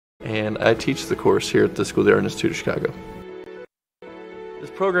and I teach the course here at the School of the Art Institute of Chicago. This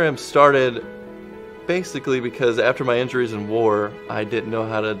program started basically because after my injuries in war, I didn't know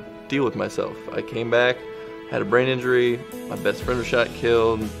how to deal with myself. I came back, had a brain injury, my best friend was shot and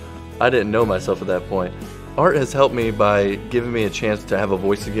killed. I didn't know myself at that point. Art has helped me by giving me a chance to have a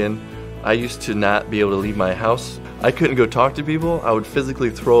voice again. I used to not be able to leave my house. I couldn't go talk to people. I would physically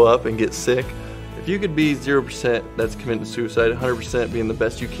throw up and get sick. If you could be 0% that's committing suicide, 100% being the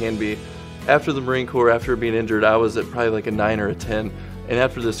best you can be. After the Marine Corps, after being injured, I was at probably like a 9 or a 10. And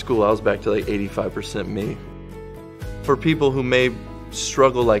after this school, I was back to like 85% me. For people who may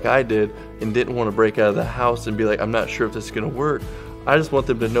struggle like I did and didn't want to break out of the house and be like, I'm not sure if this is going to work, I just want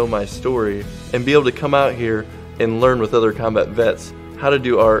them to know my story and be able to come out here and learn with other combat vets how to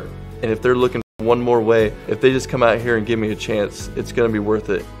do art. And if they're looking for one more way, if they just come out here and give me a chance, it's going to be worth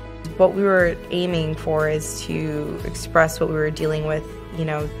it. What we were aiming for is to express what we were dealing with,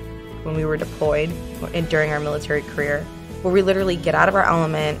 when we were deployed and during our military career, where we literally get out of our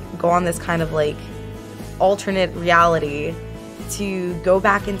element, go on this kind of like alternate reality to go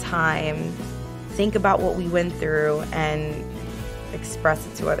back in time, think about what we went through, and express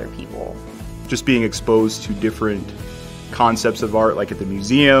it to other people. Just being exposed to different concepts of art, like at the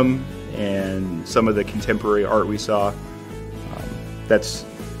museum and some of the contemporary art we saw, that's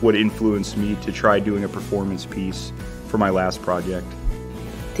what influenced me to try doing a performance piece for my last project.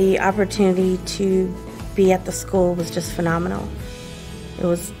 The opportunity to be at the school was just phenomenal. It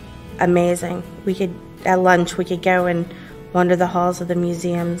was amazing. At lunch, we could go and wander the halls of the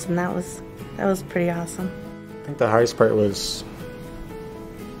museums, and that was pretty awesome. I think the hardest part was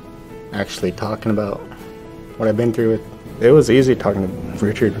actually talking about what I've been through. It was easy talking to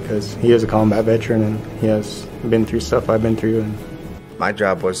Richard because he is a combat veteran and he has been through stuff I've been through. And my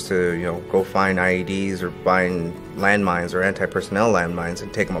job was to, go find IEDs or find landmines or anti-personnel landmines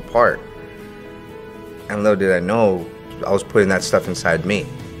and take them apart. And little did I know, I was putting that stuff inside me.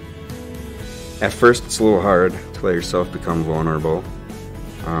 At first, it's a little hard to let yourself become vulnerable.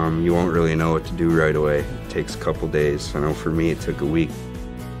 You won't really know what to do right away. It takes a couple days. I know for me, it took a week.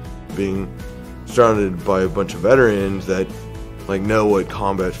 Being surrounded by a bunch of veterans that know what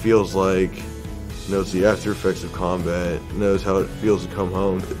combat feels like, knows the after effects of combat, knows how it feels to come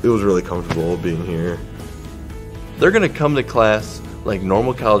home. It was really comfortable being here. They're going to come to class like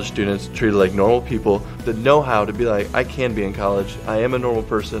normal college students, treated like normal people that know how to be like, I can be in college, I am a normal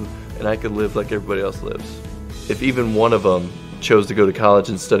person, and I could live like everybody else lives. If even one of them chose to go to college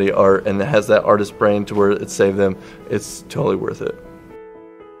and study art and has that artist brain to where it saved them, it's totally worth it.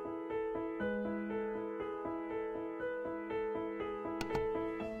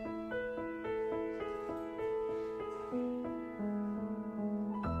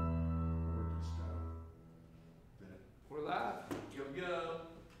 We're live. Here we go.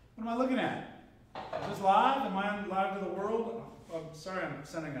 What am I looking at? Is this live? Am I live to the world? I'm sorry, I'm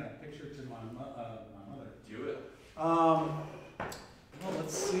sending a picture to my mother. Do it. Well,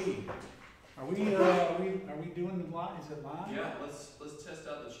 let's see. Are we doing live? Is it live? Yeah, let's test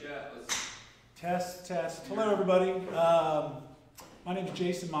out the chat. Test. Hello, everybody. My name is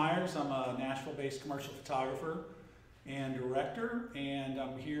Jason Myers. I'm a Nashville-based commercial photographer and director, and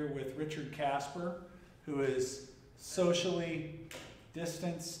I'm here with Richard Casper, who is socially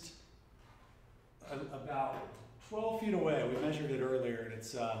distanced about 12 feet away. We measured it earlier, and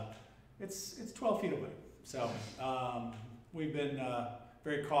it's 12 feet away. So we've been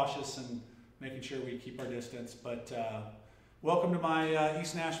very cautious and making sure we keep our distance. But welcome to my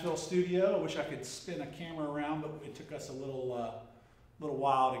East Nashville studio. I wish I could spin a camera around, but it took us a little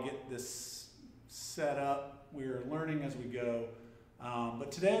while to get this set up. We're learning as we go.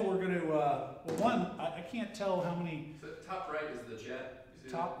 But today we're going to, I can't tell how many. So top right is the chat.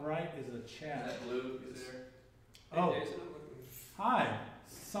 Top right is a chat. Is that blue? Is there? Oh, hi.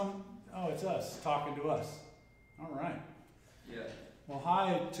 It's us talking to us. All right. Yeah. Well,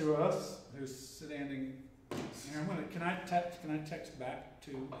 hi to us who's standing here. Can I text back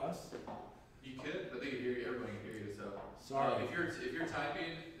to us? You could, but they can hear you. Everybody can hear you. So sorry. If you're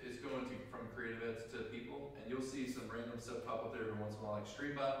typing, it's going from CreatiVets to people, and you'll see some random stuff pop up there every once in a while, like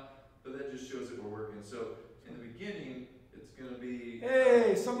StreamBot. But that just shows that we're working. So in the beginning, it's going to be.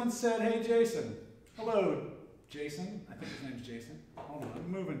 Hey, someone said, "Hey, Jason." Hello, Jason. I think his name's Jason. Hold on,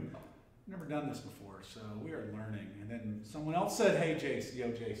 I'm moving. Never done this before, so we are learning. And then someone else said, "Hey, Jason."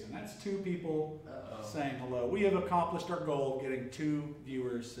 Yo, Jason. That's 2 people saying hello. We have accomplished our goal of getting 2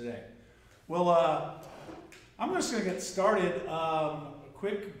 viewers today. Well, I'm just going to get started. A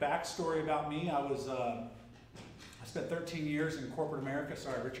quick backstory about me. I spent 13 years in corporate America.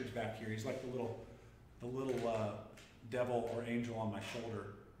 Sorry, Richard's back here. He's like the little devil or angel on my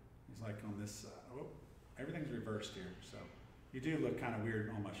shoulder. He's like on this side. Oh, everything's reversed here. So you do look kind of weird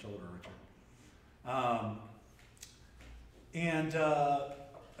on my shoulder, Richard.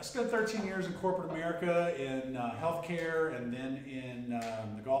 I spent 13 years in corporate America in healthcare and then in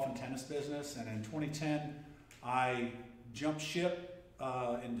the golf and tennis business. And in 2010, I jumped ship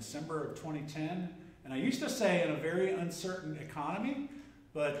in December of 2010. And I used to say in a very uncertain economy,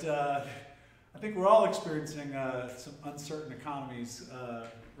 but I think we're all experiencing some uncertain economies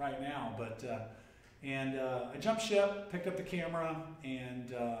right now. But I jumped ship, picked up the camera,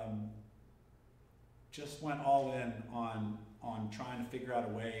 and just went all in on trying to figure out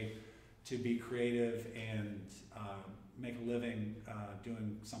a way to be creative and make a living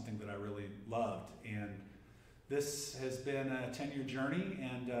doing something that I really loved. And this has been a 10-year journey,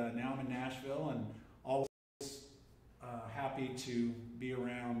 and now I'm in Nashville and always happy to be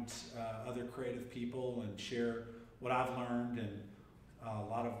around other creative people and share what I've learned and a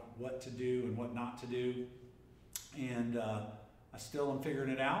lot of what to do and what not to do. And I still am figuring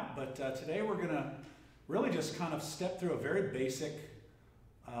it out, but today we're gonna really just kind of step through a very basic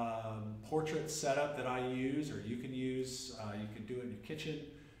portrait setup that I use, or you can use. You can do it in your kitchen,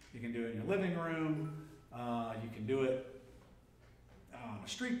 you can do it in your living room, you can do it on a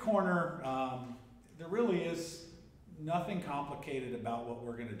street corner. There really is nothing complicated about what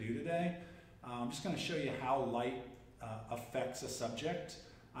we're going to do today. I'm just going to show you how light affects a subject.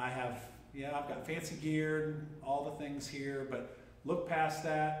 I've got fancy gear, all the things here, but look past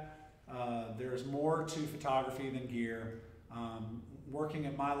that. There's more to photography than gear. Working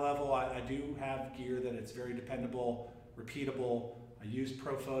at my level, I do have gear that it's very dependable, repeatable. I use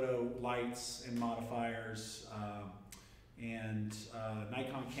ProPhoto lights and modifiers and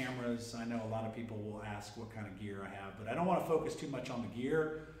Nikon cameras. I know a lot of people will ask what kind of gear I have, but I don't want to focus too much on the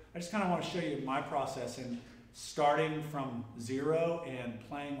gear. I just kind of want to show you my process in starting from zero and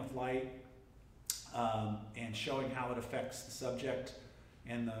playing with light and showing how it affects the subject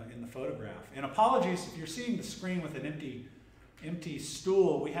in the photograph. And apologies if you're seeing the screen with an empty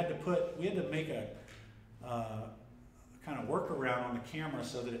stool. We had to make a kind of workaround on the camera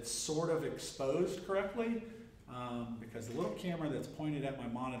so that it's sort of exposed correctly, because the little camera that's pointed at my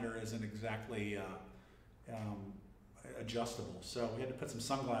monitor isn't exactly adjustable. So we had to put some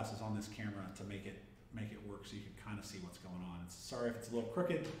sunglasses on this camera to make it work so you can kind of see what's going on. Sorry if it's a little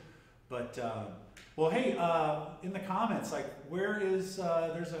crooked, but well, hey, in the comments, like, where is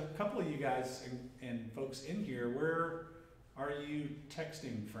there's a couple of you guys and folks in here. Where are you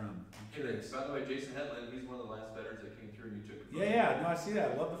texting from? I'm curious. By the way, Jason Hetland, he's one of the last veterans that came through and you took a photo. Yeah, no, I see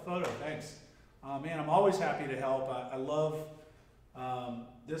that. I love the photo. Thanks. Man, I'm always happy to help. I love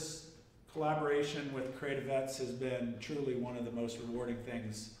this collaboration with CreatiVets has been truly one of the most rewarding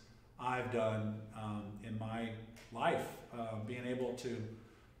things I've done in my life. Being able to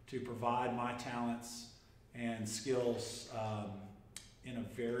provide my talents and skills in a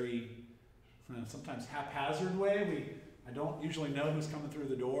very sometimes haphazard way. I don't usually know who's coming through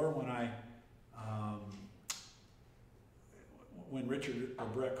the door when Richard or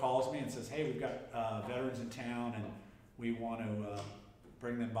Brett calls me and says, hey, we've got veterans in town and we want to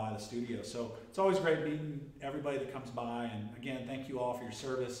bring them by the studio. So it's always great meeting everybody that comes by. And again, thank you all for your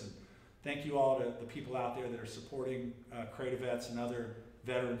service, and thank you all to the people out there that are supporting CreatiVets and other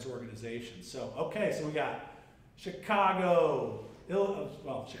veterans organizations. So, okay, so we got Chicago,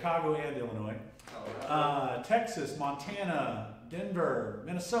 Chicago and Illinois, Texas, Montana, Denver,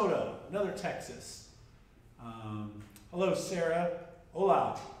 Minnesota, another Texas. Hello, Sarah.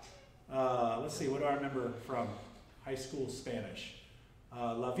 Hola. Let's see, what do I remember from high school Spanish?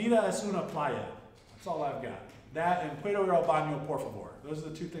 La vida es una playa. That's all I've got. That and puedo ir al baño, por favor. Those are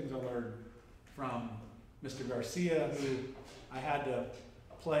the two things I learned from Mr. Garcia, who I had to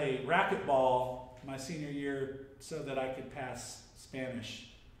play racquetball my senior year so that I could pass Spanish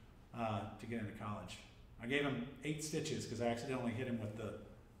to get into college. I gave him 8 stitches because I accidentally hit him with the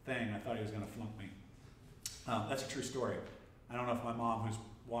thing. I thought he was going to flunk me. That's a true story. I don't know if my mom, who's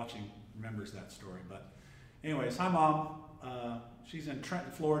watching, remembers that story. But anyways, hi, Mom. She's in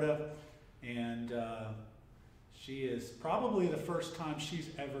Trenton, Florida, and she is probably the first time she's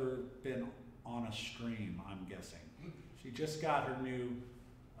ever been on a stream, I'm guessing. She just got her new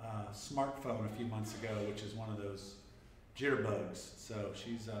smartphone a few months ago, which is one of those jitterbugs. So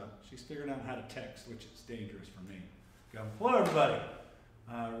she's figuring out how to text, which is dangerous for me. Go, hello, everybody.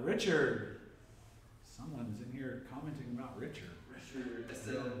 Richard. Someone's in here commenting about Richard. Richard, yeah. What does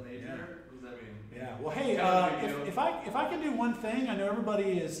that mean? Yeah. Well, hey, if I can do one thing, I know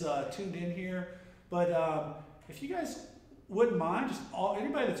everybody is tuned in here, but if you guys wouldn't mind, just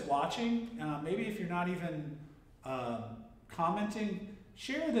anybody that's watching, maybe if you're not even commenting,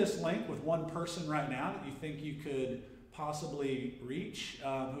 share this link with one person right now that you think you could possibly reach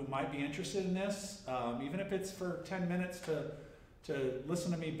who might be interested in this, even if it's for 10 minutes to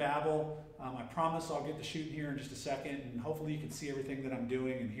listen to me babble. I promise I'll get to shooting here in just a second, and hopefully you can see everything that I'm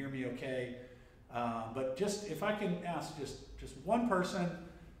doing and hear me okay. But just if I can ask just one person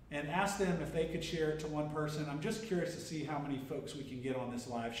and ask them if they could share it to one person. I'm just curious to see how many folks we can get on this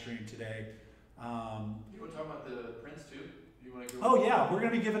live stream today. You want to talk about the prints too? You want to go? Oh yeah, we're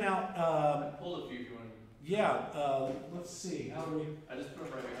going to be giving out. I pulled a few if you want to. Yeah, let's see. How do we? I just put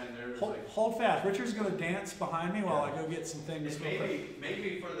them right behind there. Hold fast. Richard's going to dance behind me while I go get some things.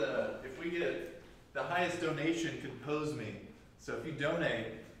 Maybe for if we get the highest donation could pose me. So if you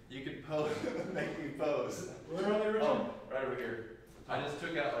donate, you could pose, make me pose. Where are they, Richard? Oh, right over here. I just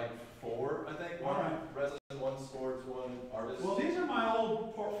took out like 4, I think. All right. Resident, 1 sports, 1 artist. Well, these are my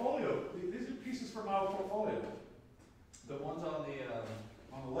old portfolio. These are pieces from my old portfolio. The ones on the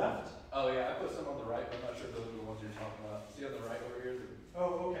left? Oh yeah, I put some on the right, but I'm not sure if those are the ones you're talking about. See on the right over here?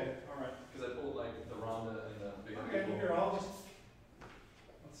 Oh, okay. All right. Because I pulled like the Rhonda and the big Okay, people. here, I'll just,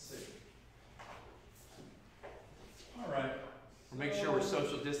 let's see. All right. We'll make sure we're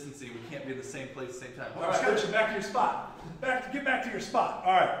social distancing. We can't be in the same place at the same time. All right, Richard, back to your spot. Get back to your spot.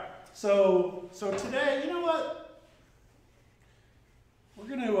 All right. So today, you know what? We're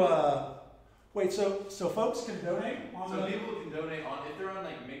going to wait. So folks can donate on. So people can donate on if they're on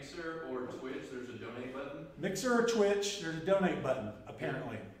like Mixer or Twitch. There's a donate button. Mixer or Twitch, there's a donate button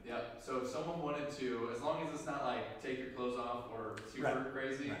apparently. Yeah. So if someone wanted to, as long as it's not like take your clothes off or super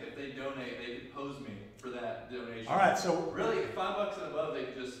crazy, if they donate, they can pose me for that donation. All right. So really, $5 and above, they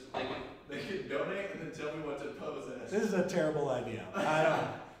can donate and then tell me what to pose as. This is a terrible idea. I don't know.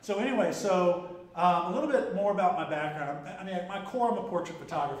 So anyway, a little bit more about my background. I mean, at my core, I'm a portrait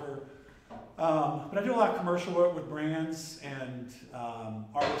photographer, but I do a lot of commercial work with brands and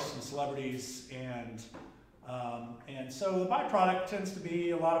artists and celebrities, and so the byproduct tends to be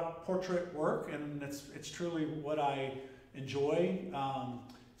a lot of portrait work, and it's truly what I enjoy.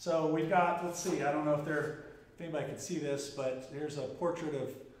 So we've got, let's see, I don't know if anybody can see this, but here's a portrait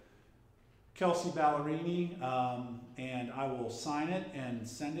of Kelsey Ballerini, and I will sign it and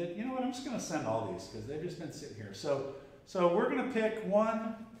send it. You know what? I'm just going to send all these because they've just been sitting here. So we're going to pick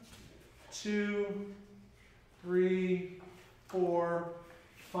 1, 2, 3, 4,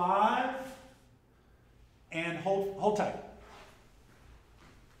 5, and hold tight.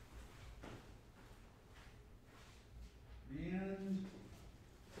 And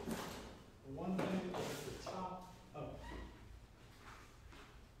one thing at the top. Oh.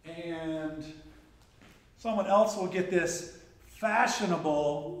 And someone else will get this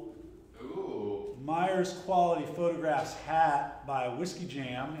fashionable Myers Quality Photographs hat by Whiskey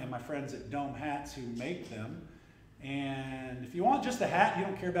Jam and my friends at Dome Hats who make them. And if you want just the hat, you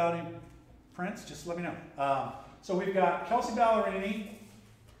don't care about any prints, just let me know. So we've got Kelsey Ballerini.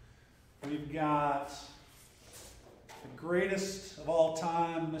 We've got the greatest of all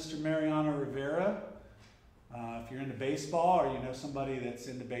time, Mr. Mariano Rivera. If you're into baseball or you know somebody that's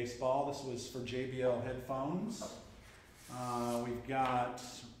into baseball, this was for JBL headphones. We've got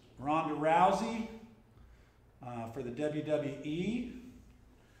Ronda Rousey for the WWE.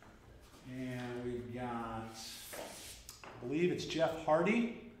 And we've got, I believe it's Jeff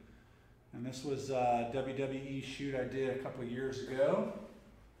Hardy. And this was a WWE shoot I did a couple of years ago.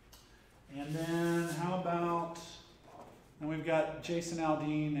 And then how about, and we've got Jason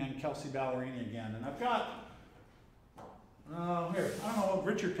Aldean and Kelsey Ballerini again. And I've got, here, I don't know,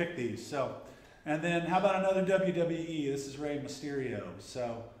 Richard picked these. So, and then how about another WWE? This is Rey Mysterio.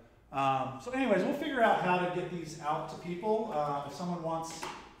 So anyways, we'll figure out how to get these out to people. If someone wants,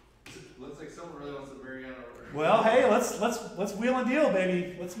 looks like someone really wants the Mariano. Well, hey, let's wheel and deal,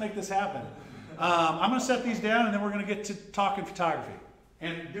 baby. Let's make this happen. I'm going to set these down, and then we're going to get to talking photography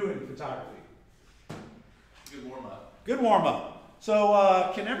and doing photography. Good warm up. Good warm up.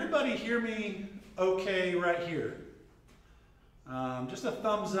 So can everybody hear me okay right here? Just a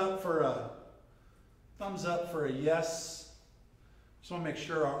thumbs up for a yes. Just want to make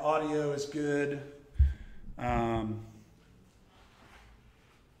sure our audio is good.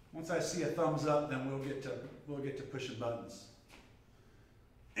 Once I see a thumbs up, then we'll get to pushing buttons.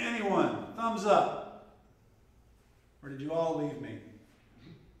 Anyone? Thumbs up. Or did you all leave me?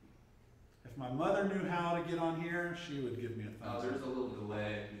 If my mother knew how to get on here, she would give me a thumbs up. There's a little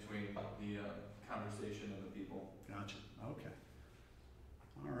delay between the conversation and the people. Gotcha. Okay.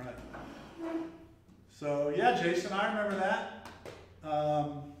 All right. So yeah, Jason, I remember that.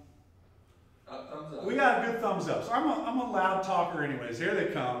 Thumbs up. We got a good thumbs up. So I'm a loud talker anyways. Here they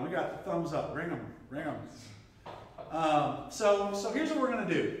come. We got the thumbs up. Ring them. Ring them. So here's what we're going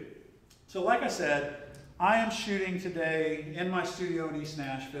to do. So like I said, I am shooting today in my studio in East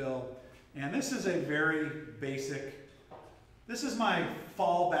Nashville, and this is a very basic, this is my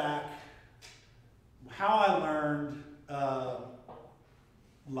fallback, how I learned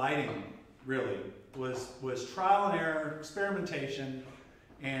lighting, really, was trial and error, experimentation,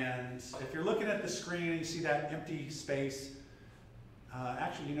 and if you're looking at the screen and you see that empty space,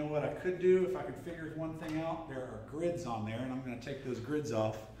 actually, you know what I could do if I could figure one thing out? There are grids on there, and I'm going to take those grids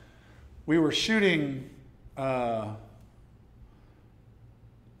off. We were shooting a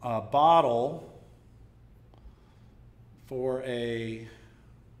bottle for a,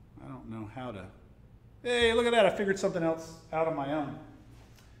 I don't know how to, hey, look at that, I figured something else out on my own.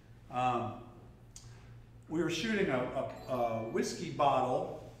 We were shooting a whiskey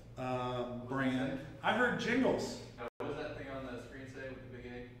bottle brand. I heard jingles. What does that thing on the screen say with the big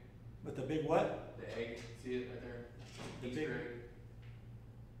egg? With the big what? The egg. See it right there? The Easter big egg.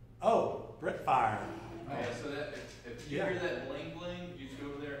 Oh, Brit Fire. Oh, yeah, so that if you hear that bling bling, you just go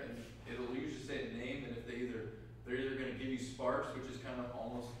over there and it'll usually say a name, and if they're either going to give you sparks, which is kind of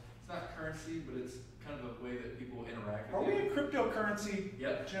almost, it's not currency, but it's kind of a way that people interact with Are you. we a cryptocurrency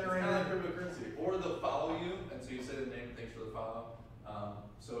generator? It's kind of like cryptocurrency. Or they'll follow you, and so you say the name, thanks for the follow.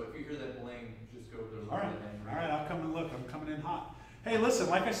 So if you hear that bling, just go over there and look at the name. All right, I'll come and look. I'm coming in hot. Hey, listen,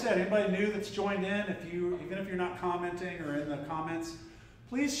 like I said, anybody new that's joined in, even if you're not commenting or in the comments,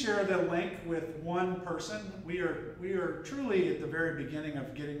 please share the link with one person. We are truly at the very beginning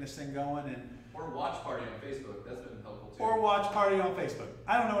of getting this thing going, and or watch party on Facebook. That's been helpful too. or watch party on Facebook.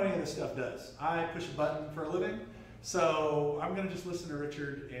 I don't know what any of this stuff does. I push a button for a living, so I'm going to just listen to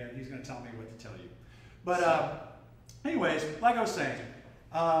Richard, and he's going to tell me what to tell you. But anyways, like I was saying,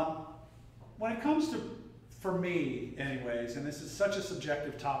 when it comes to, for me anyways, and this is such a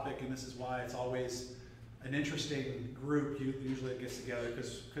subjective topic, and this is why it's always an interesting group usually that gets together,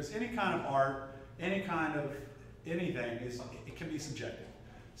 because any kind of art, any kind of anything, it can be subjective.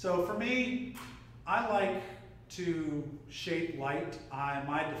 So for me, I like to shape light.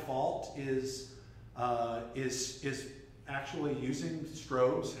 My default is actually using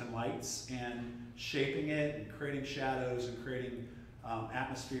strobes and lights and shaping it and creating shadows and creating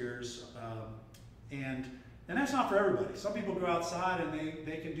atmospheres, and that's not for everybody. Some people go outside and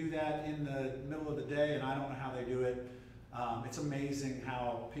they can do that in the middle of the day, and I don't know how they do it. It's amazing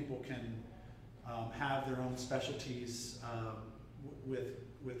how people can have their own specialties with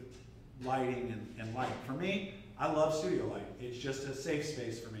lighting and light. For me, I love studio light. It's just a safe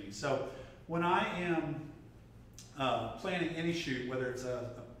space for me. So when I am planning any shoot, whether it's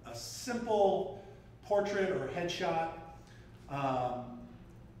a simple portrait or headshot,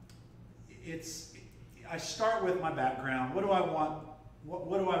 I start with my background. What do I want?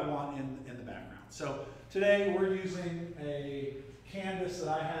 What do I want in the background? So today we're using a canvas that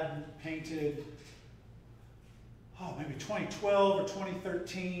I had painted, maybe 2012 or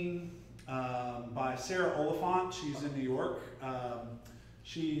 2013, by Sarah Oliphant. She's in New York.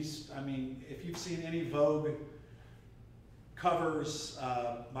 If you've seen any Vogue covers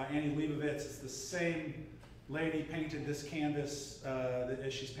by Annie Leibovitz, it's the same lady painted this canvas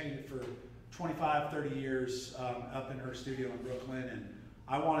that she's painted for 25, 30 years up in her studio in Brooklyn, and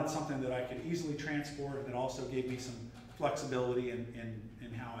I wanted something that I could easily transport and that also gave me some flexibility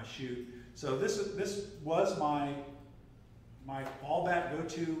in how I shoot. So this was my fallback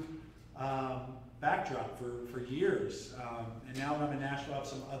go-to backdrop for years, and now that I'm in Nashville, I have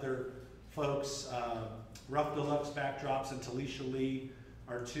some other folks, Rough Deluxe backdrops and Talisha Lee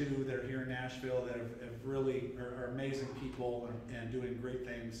are two that are here in Nashville that have really are amazing people and doing great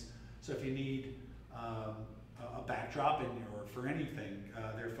things. So if you need a backdrop or for anything,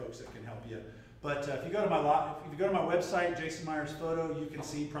 there are folks that can help you. But if you go to my website, Jason Myers Photo, you can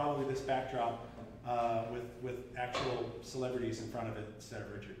see probably this backdrop with actual celebrities in front of it instead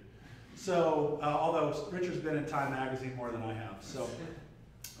of Richard. So although Richard's been in Time Magazine more than I have, so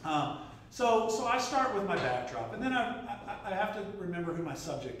I start with my backdrop, and then I have to remember who my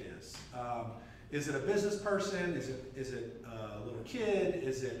subject is. Is it a business person? Is it a little kid?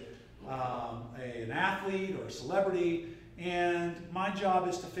 Is it an athlete or a celebrity? And my job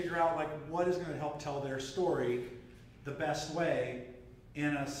is to figure out what is going to help tell their story the best way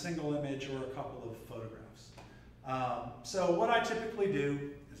in a single image or a couple of photographs. So what I typically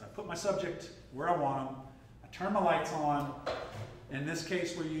do is I put my subject where I want them, I turn my lights on. In this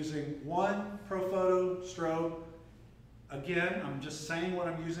case, we're using one ProPhoto strobe. Again, I'm just saying what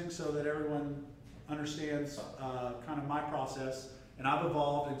I'm using so that everyone understands kind of my process. And I've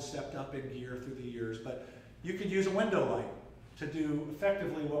evolved and stepped up in gear through the years. But you could use a window light to do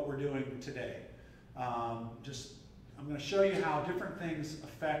effectively what we're doing today. Just I'm going to show you how different things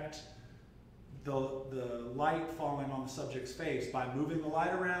affect the light falling on the subject's face by moving the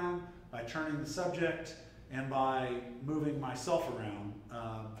light around, by turning the subject, and by moving myself around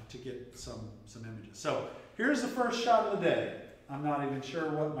to get some images. So here's the first shot of the day. I'm not even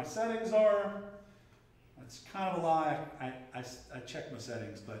sure what my settings are. It's kind of a lie. I check my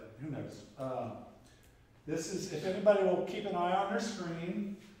settings, but who knows. This is, if anybody will keep an eye on their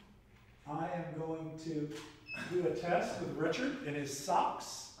screen, I am going to do a test with Richard in his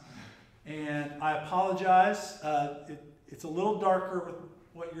socks. And I apologize. It's a little darker with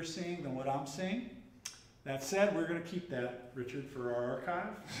what you're seeing than what I'm seeing. That said, we're going to keep that, Richard, for our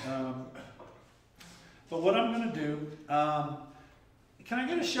archive. But what I'm going to do, can I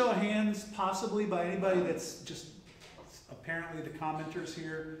get a show of hands, possibly by anybody that's just apparently the commenters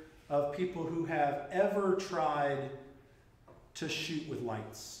here, of people who have ever tried to shoot with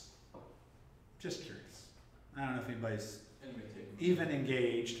lights? Just curious. I don't know if anybody's even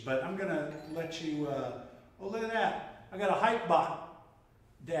engaged, but I'm going to let you, oh, look at that. I got a Hypebot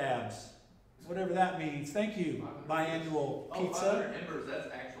dabs, whatever that means. Thank you, biannual pizza. 500 embers, that's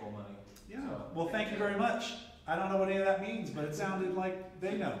actual money. Yeah, So, well, thank you very much. I don't know what any of that means, but it sounded like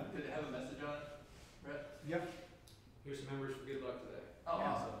they know. Did it have a message on it, Brett? Yep. Here's some members for good luck today. Oh,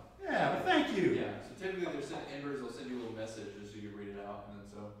 Yeah. awesome. Yeah, well, thank you. Yeah, so typically they're sending embers, they'll send you a little message just so you read it out, and then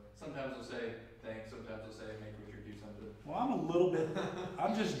so sometimes they'll say thanks, sometimes they'll say make Richard do something. Well, I'm a little bit,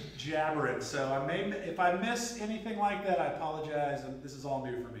 I'm just jabbering, so I may, if I miss anything like that, I apologize, and this is all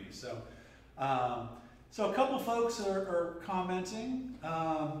new for me. So, so a couple folks are commenting.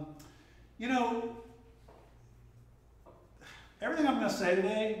 You know, everything I'm going to say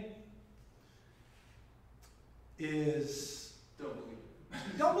today is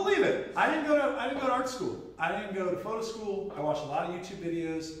don't believe it. I didn't go to art school. I didn't go to photo school. I watched a lot of YouTube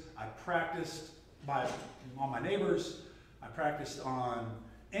videos. I practiced on my neighbors. I practiced on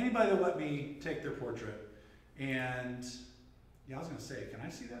anybody that let me take their portrait. And yeah, I was going to say, can I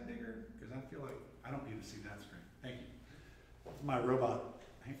see that bigger? Because I feel like I don't need to see that screen. Thank you. My robot,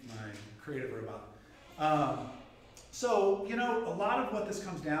 my creative robot. So, you know, a lot of what this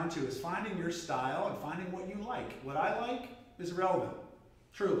comes down to is finding your style and finding what you like. What I like is irrelevant,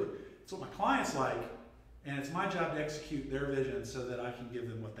 truly. It's what my clients like, and it's my job to execute their vision so that I can give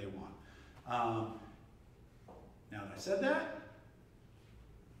them what they want. Now that I said that,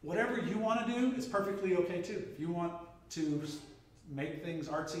 whatever you want to do is perfectly okay too. If you want to make things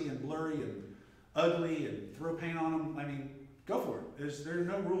artsy and blurry and ugly and throw paint on them, I mean, go for it. There are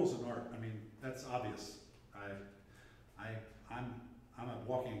no rules in art. I mean, that's obvious. I'm a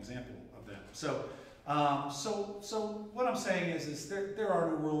walking example of that. So, so what I'm saying is there are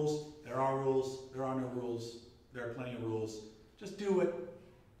no rules. There are rules. There are no rules. There are plenty of rules. Just do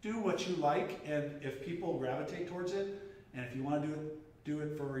what you like, and if people gravitate towards it, and if you want to do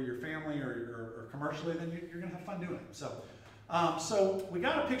it for your family or commercially, then you're gonna have fun doing it. So, so we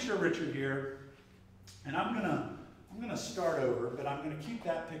got a picture of Richard here, and I'm gonna start over, but I'm gonna keep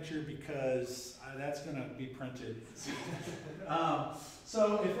that picture because that's gonna be printed.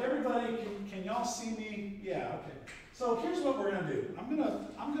 So if everybody can y'all see me? Yeah, okay. So here's what we're gonna do.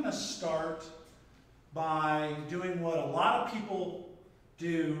 I'm gonna start by doing what a lot of people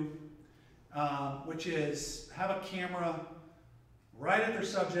do, which is have a camera right at their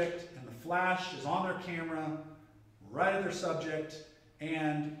subject, and the flash is on their camera right at their subject.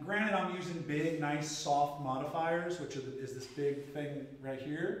 And granted, I'm using big, nice, soft modifiers, which is this big thing right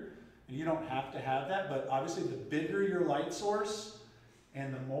here. And you don't have to have that, but obviously the bigger your light source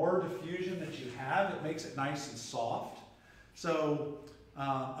and the more diffusion that you have, it makes it nice and soft. So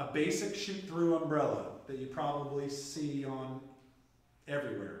a basic shoot-through umbrella that you probably see on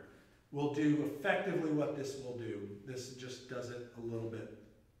everywhere will do effectively what this will do. This just does it a little bit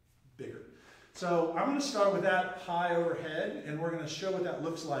bigger. So I'm going to start with that high overhead, and we're going to show what that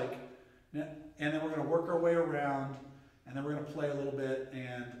looks like, and then we're going to work our way around, and then we're going to play a little bit,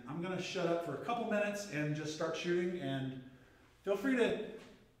 and I'm going to shut up for a couple minutes and just start shooting, and feel free to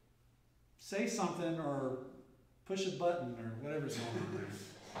say something or push a button or whatever's going on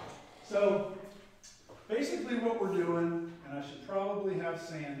there. So basically what we're doing, and I should probably have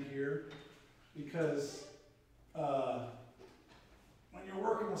sand here, because when you're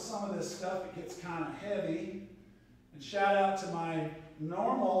working with some of this stuff, it gets kind of heavy. And shout out to my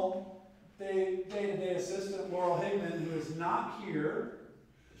normal day-to-day assistant, Laurel Higman, who is not here.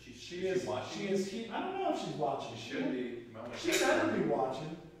 She is. I don't know if she's watching. She should be. She better be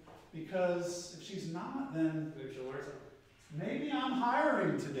watching, because if she's not, then Maybe she'll learn something. maybe I'm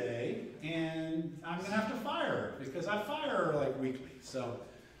hiring today, and I'm gonna have to fire her, because I fire her like weekly. So,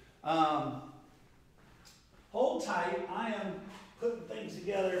 hold tight. I am putting things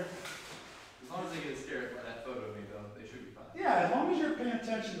together. As long as they get scared by that photo of me, though, they should be fine. Yeah, as long as you're paying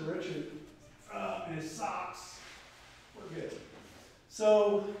attention to Richard and his socks, we're good.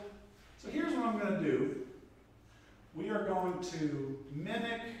 So here's what I'm going to do. We are going to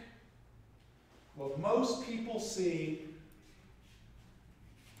mimic what most people see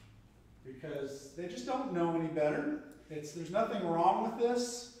because they just don't know any better. There's nothing wrong with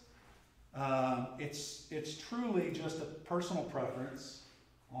this. It's truly just a personal preference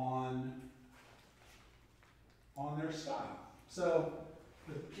on their style. So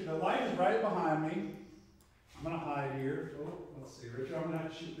the light is right behind me. I'm going to hide here. Oh, let's see, Richard, I'm going to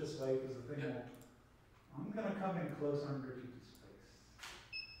have to shoot this way because the thing won't. I'm going to come in close under Richard's face.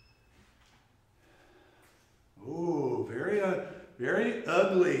 Ooh, very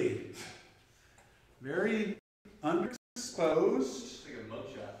ugly. Very underexposed. It's like a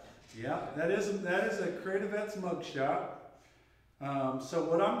mugshot. Yeah, that is a CreatiVets mugshot. So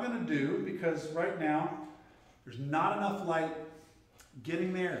what I'm going to do, because right now there's not enough light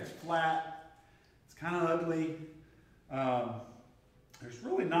getting there, it's flat, it's kind of ugly. There's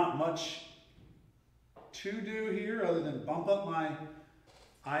really not much to do here other than bump up my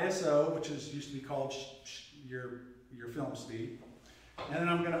ISO, which used to be called your film speed. And then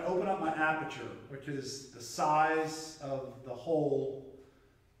I'm going to open up my aperture, which is the size of the hole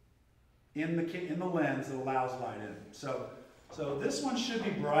in the lens that allows light in. So this one should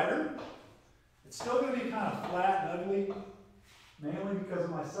be brighter. It's still going to be kind of flat and ugly, mainly because of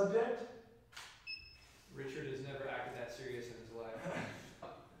my subject. Richard has never acted that serious in his life.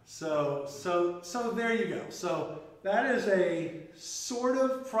 So there you go. So that is a sort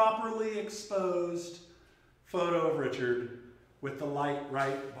of properly exposed photo of Richard with the light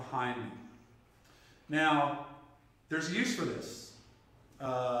right behind me. Now, there's a use for this. There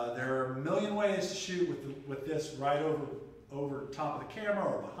are a million ways to shoot with this right over top of the camera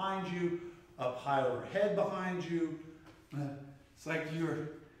or behind you, up high overhead behind you. It's like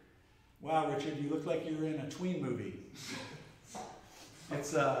wow, Richard, you look like you're in a tween movie.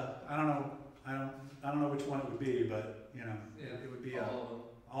 It's I don't know which one it would be, but you know, it would be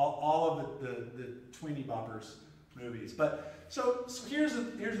all of the Tweenie Boppers movies. But so here's the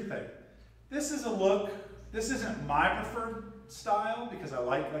thing. This is a look. This isn't my preferred style because I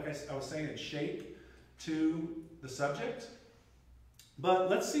like I was saying, it's shape to the subject. But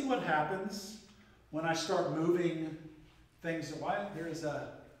let's see what happens when I start moving things. There is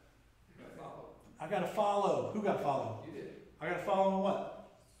a. I got to follow. Who got to follow? You did. I got to follow on what?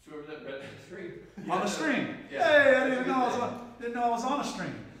 Whoever that red Stream. On the stream. Yeah. Hey, I didn't know I was on a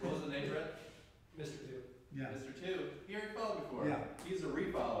stream. What was the name, Brett? Mr. 2. Yeah. Mr. 2. He already followed before. Yeah. He's a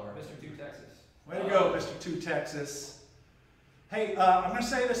refollower. Mr. 2 Texas. Way to go, Mr. 2 Texas. Hey, I'm going to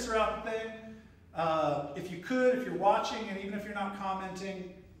say this throughout the thing. If you're watching, and even if you're not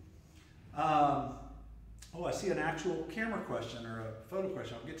commenting, I see an actual camera question or a photo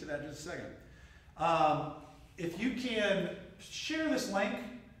question. I'll get to that in just a second. If you can share this link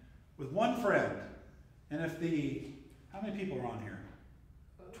with one friend, and how many people are on here?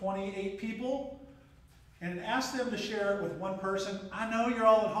 28 people? And ask them to share it with one person. I know you're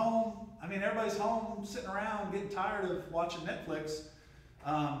all at home. I mean, everybody's home sitting around getting tired of watching Netflix.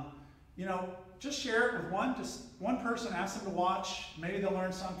 Just share it with one person, ask them to watch. Maybe they'll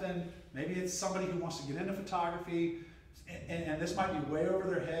learn something. Maybe it's somebody who wants to get into photography. And this might be way over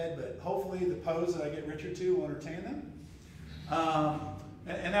their head, but hopefully the pose that I get Richard to will entertain them.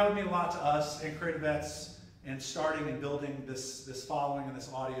 And that would mean a lot to us and CreatiVets in starting and building this following and this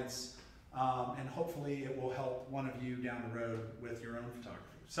audience. And hopefully it will help one of you down the road with your own photography.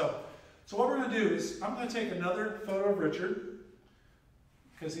 So what we're going to do is I'm going to take another photo of Richard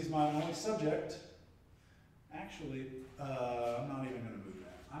because he's my only subject. Actually, I'm not even going to move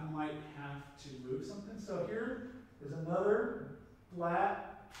that. I might have to move something. So here is another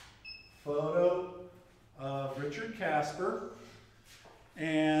flat photo of Richard Casper.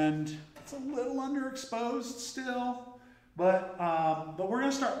 And it's a little underexposed still. But we're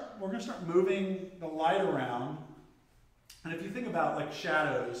gonna start moving the light around, and if you think about like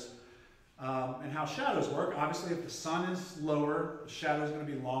shadows and how shadows work, obviously if the sun is lower, the shadow is going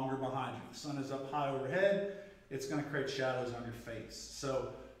to be longer behind you. If the sun is up high overhead, it's going to create shadows on your face.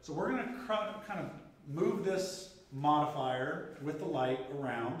 So we're going to kind of move this modifier with the light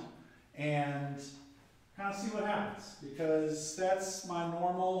around and kind of see what happens, because that's my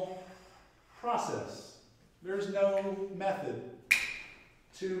normal process. There's no method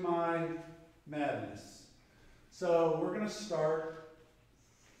to my madness. So we're going to start,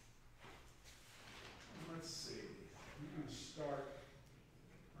 let's see, I'm going to start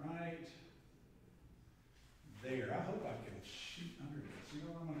right there. I hope I can shoot under this. You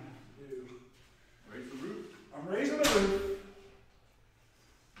know what I'm gonna have to do? Raise the roof. I'm raising the roof.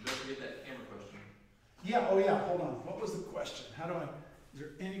 Don't forget that camera question. Yeah, oh yeah, hold on. What was the question? How do I, is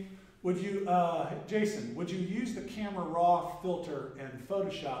there any, would you, Jason, would you use the camera raw filter in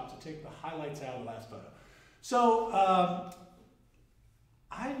Photoshop to take the highlights out of the last photo? So,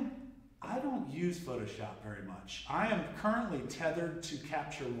 I don't use Photoshop very much. I am currently tethered to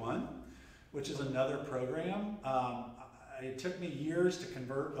Capture One, which is another program. It took me years to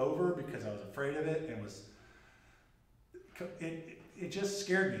convert over because I was afraid of it and it just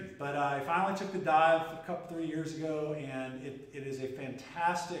scared me. But I finally took the dive a 3 years ago, and it is a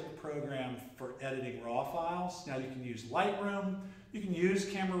fantastic program for editing raw files. Now you can use Lightroom, you can use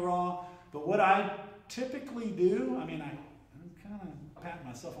Camera Raw, but what I typically do, I mean, I'm kind of patting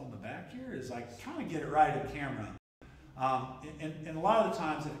myself on the back here, is I kind of get it right in camera. And a lot of the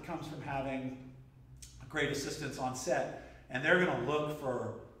times it comes from having great assistants on set, and they're going to look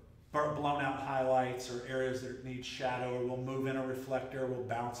for blown out highlights or areas that need shadow, or we'll move in a reflector, we'll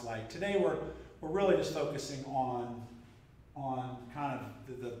bounce light. Today we're really just focusing on kind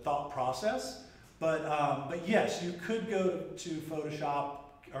of the thought process. But yes, you could go to Photoshop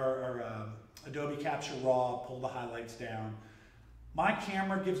or Adobe Capture Raw, pull the highlights down. My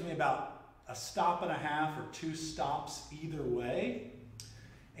camera gives me about a stop and a half or 2 stops either way,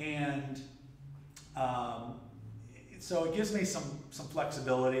 and so it gives me some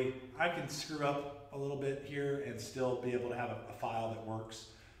flexibility. I can screw up a little bit here and still be able to have a file that works.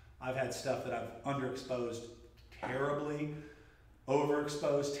 I've had stuff that I've underexposed terribly,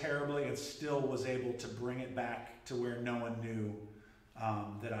 overexposed terribly, and still was able to bring it back to where no one knew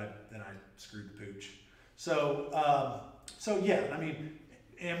that I screwed the pooch. So yeah, I mean,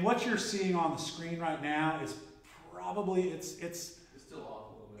 and what you're seeing on the screen right now is probably it's still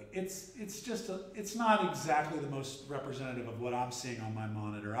off a little bit. It's not exactly the most representative of what I'm seeing on my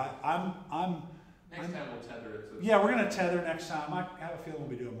monitor. Next time we'll tether it. Yeah, we're gonna tether next time. I have a feeling we'll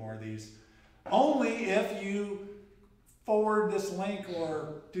be doing more of these. Only if you forward this link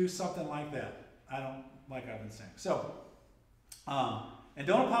or do something like that. Like I've been saying. So, and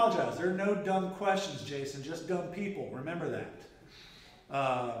don't apologize. There are no dumb questions, Jason, just dumb people. Remember that.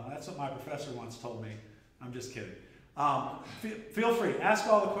 That's what my professor once told me. I'm just kidding. Feel free, ask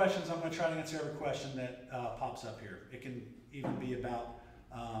all the questions. I'm going to try to answer every question that pops up here. It can even be about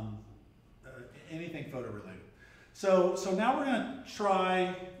anything photo related. So now we're going to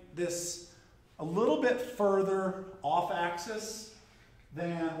try this a little bit further off axis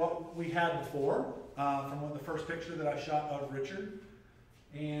than what we had before from the first picture that I shot of Richard.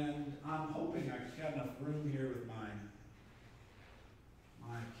 And I'm hoping I got enough room here with my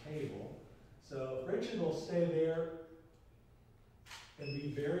cable. So Richard will stay there and be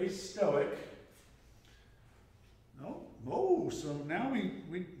very stoic. No, oh, so now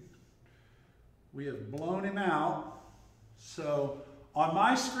we have blown him out. So on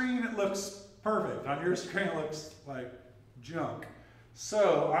my screen it looks perfect. On your screen it looks like junk.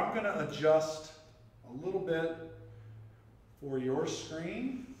 So I'm going to adjust a little bit for your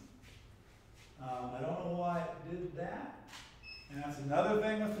screen. I don't know why it did that. And that's another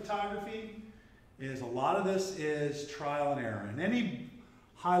thing with photography, is a lot of this is trial and error. And any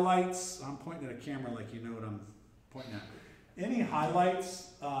highlights, I'm pointing at a camera like you know what I'm pointing at. Any highlights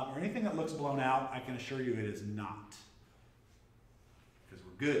or anything that looks blown out, I can assure you it is not. Because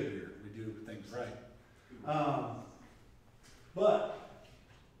we're good here, we do things right. But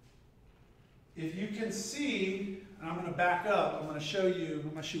if you can see, and I'm going to back up, I'm going to show you,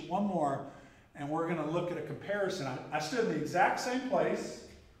 I'm going to shoot one more, and we're going to look at a comparison. I stood in the exact same place,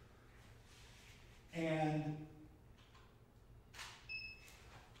 and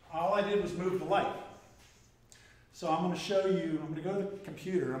all I did was move the light. So I'm going to show you, I'm going to go to the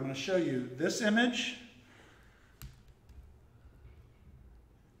computer, I'm going to show you this image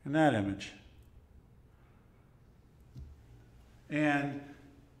and that image. And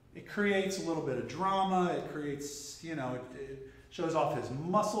it creates a little bit of drama, it creates, you know, it shows off his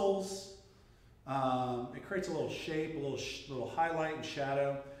muscles. It creates a little shape, a little highlight and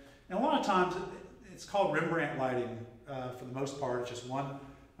shadow. And a lot of times it's called Rembrandt lighting for the most part. It's just one.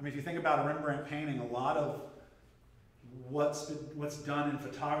 I mean, if you think about a Rembrandt painting, a lot of what's done in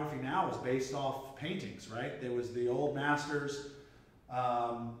photography now is based off paintings, right? There was the old masters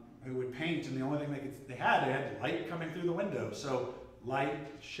who would paint, and the only thing they had light coming through the window. So light,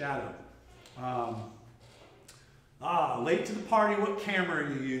 shadow. Late to the party, what camera are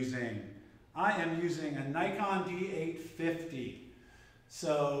you using? I am using a Nikon D850.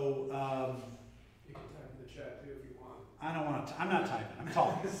 So, you can type in the chat too if you want. I don't want to, I'm not typing, I'm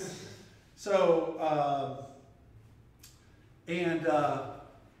talking. So, And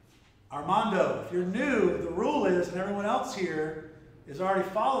Armando, if you're new, the rule is, and everyone else here has already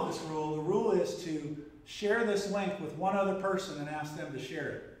followed this rule, the rule is to share this link with one other person and ask them to share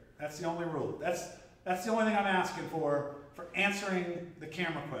it. That's the only rule. That's the only thing I'm asking for answering the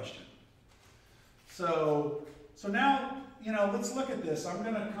camera question. So now, you know, let's look at this. I'm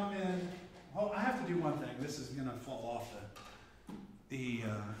going to come in. Oh, I have to do one thing. This is going to fall off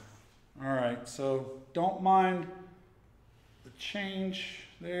all right, so don't mind the change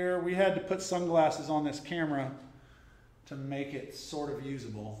there. We had to put sunglasses on this camera to make it sort of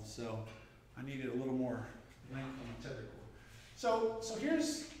usable, so I needed a little more length on the tether cord. So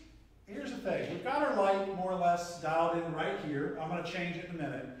here's the thing. We've got our light more or less dialed in right here. I'm going to change it in a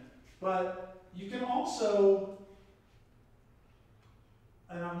minute. But you can also,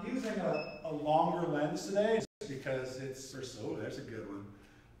 and I'm using a longer lens today because it's there's a good one.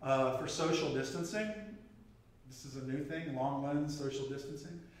 For social distancing. This is a new thing, long lens social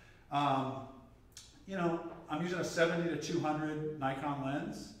distancing. You know, I'm using a 70 to 200 Nikon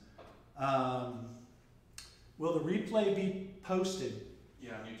lens. Will the replay be posted?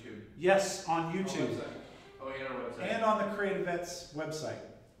 Yeah, on YouTube. Yes, on YouTube. Oh, and our website. And on the CreatiVets website.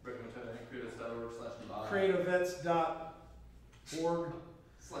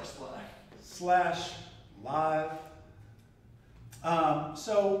 CreatiVets.org/live.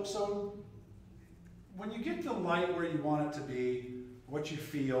 So when you get the light where you want it to be, what you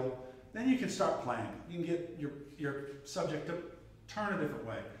feel, then you can start playing. You can get your subject to turn a different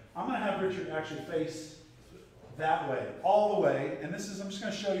way. I'm going to have Richard actually face that way, all the way, and I'm just going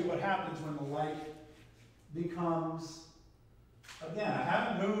to show you what happens when the light becomes, again, I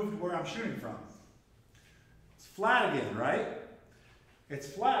haven't moved where I'm shooting from. It's flat again, right? It's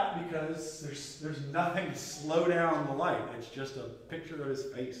flat because there's nothing to slow down the light. It's just a picture of his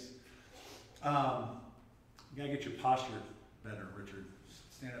face. You gotta get your posture better, Richard.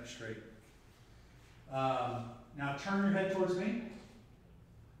 Stand up straight. Now turn your head towards me.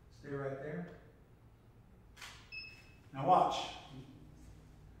 Stay right there. Now watch.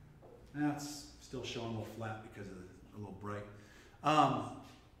 Now it's still showing a little flat because of a little bright. I'm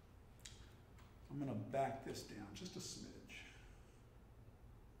gonna back this down just a smidge.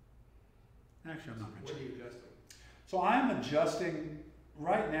 Actually, I'm not going to. What are you adjusting? So I'm adjusting,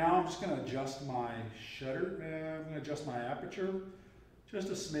 right now I'm just going to adjust my shutter. I'm going to adjust my aperture just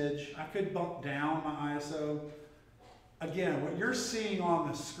a smidge. I could bump down my ISO. Again, what you're seeing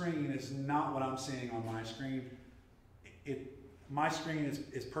on the screen is not what I'm seeing on my screen. My screen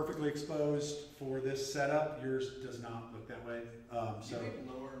is perfectly exposed for this setup. Yours does not look that way. So you think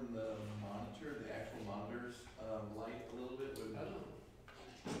lowering the monitor, the actual monitor's light a little bit would?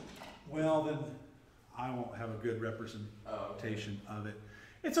 Well, then I won't have a good representation of it.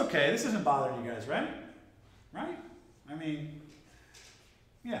 It's okay. This isn't bothering you guys, right? Right? I mean,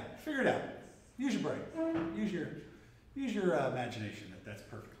 yeah, figure it out. Use your brain. Use your imagination. That's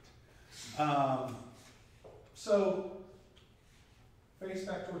perfect. So, face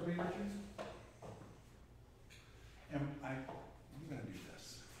back towards me, Richard. And I'm going to do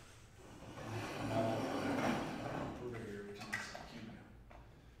this.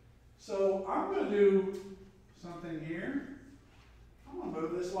 So I'm going to do something here. I'm going to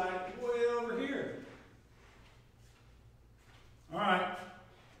move this light way over here. All right.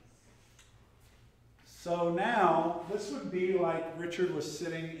 So now this would be like Richard was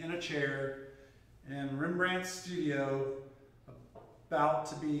sitting in a chair in Rembrandt's studio about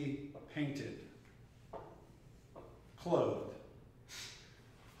to be painted, clothed,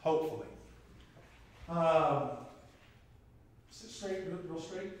 hopefully. Sit straight, real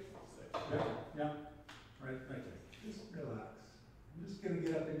straight. Yeah, right there. Just relax. I'm just going to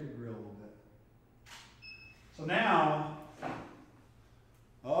get up in your grill a little bit. So now,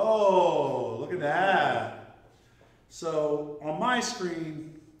 oh, look at that. So on my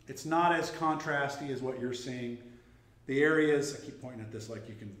screen, it's not as contrasty as what you're seeing. The areas, I keep pointing at this like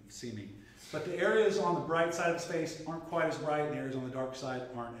you can see me, but the areas on the bright side of his face aren't quite as bright, and the areas on the dark side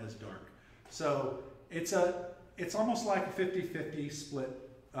aren't as dark. So it's almost like a 50-50 split.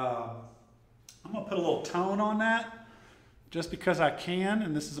 I'm going to put a little tone on that just because I can,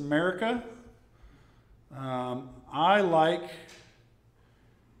 and this is America. I like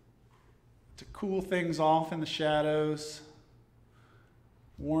to cool things off in the shadows,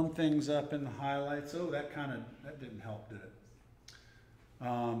 warm things up in the highlights. Oh, that didn't help, did it?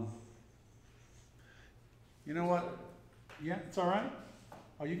 You know what? Yeah, it's all right.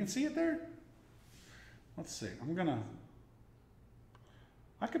 Oh, you can see it there? Let's see.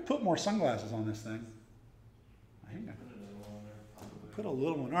 I could put more sunglasses on this thing. Hang on. Put a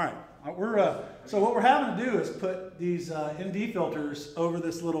little one. All right. So what we're having to do is put these ND filters over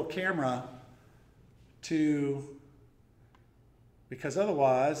this little camera because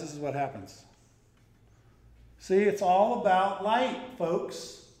otherwise this is what happens. See, it's all about light,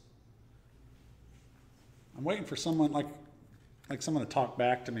 folks. I'm waiting for someone like someone to talk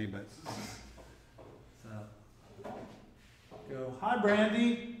back to me, but go. Hi,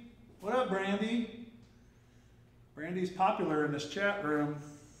 Brandy. What up, Brandy? Brandy's popular in this chat room.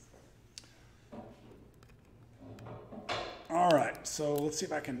 All right, so let's see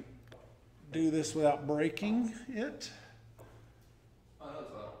if I can do this without breaking it. Oh, no,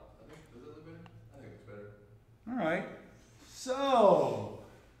 it's not. Does it look better? I think it's better. All right, so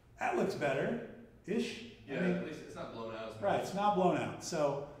that looks better-ish. Yeah, at least it's not blown out. Right, it's not blown out.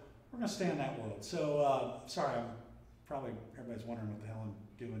 So we're going to stay in that world. So, sorry, everybody's wondering what the hell I'm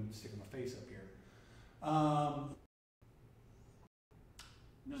doing, sticking my face up here. I'm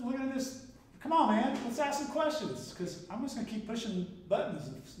just looking at this. Come on, man, let's ask some questions, because I'm just going to keep pushing buttons.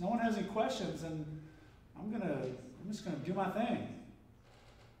 If no one has any questions, then I'm just going to do my thing.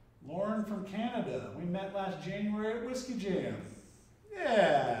 Lauren from Canada. We met last January at Whiskey Jam.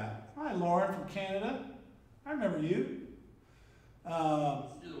 Yeah. Hi, Lauren from Canada. I remember you. You're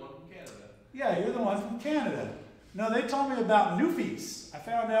the one from Canada. Yeah, you're the one from Canada. No, they told me about newfies. I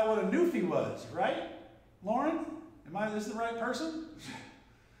found out what a newfie was, right? Lauren, is this the right person?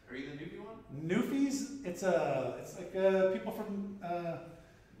 Are you the newfie one? Newfies, it's like people from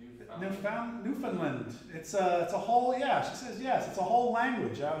Newfoundland. It's a whole, yeah, she says yes, it's a whole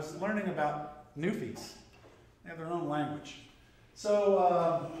language. I was learning about newfies. They have their own language.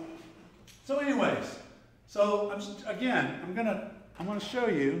 So anyways, I'm gonna show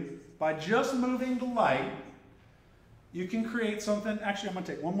you, by just moving the light, you can create something. Actually, I'm gonna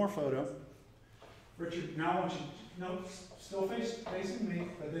take one more photo. Richard, now I want you, still facing me,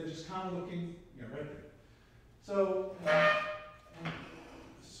 but then just kind of looking, right there. So,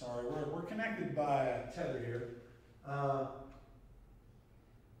 sorry, we're connected by a tether here.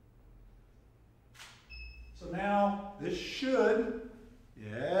 So now this should,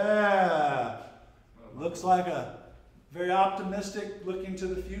 looks like a very optimistic, looking to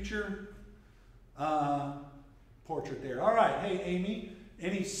the future portrait there. All right, hey Amy,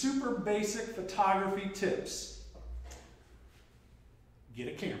 any super basic photography tips? Get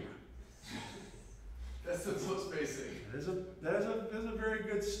a camera. That's the most basic. That is a very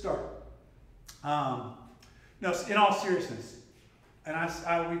good start. No, in all seriousness, and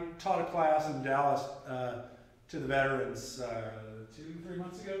we taught a class in Dallas to the veterans 3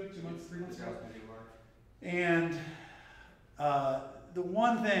 months ago. And the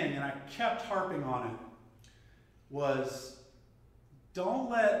one thing, and I kept harping on it, was don't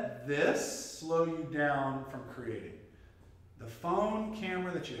let this slow you down from creating. The phone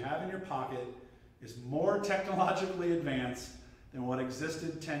camera that you have in your pocket is more technologically advanced than what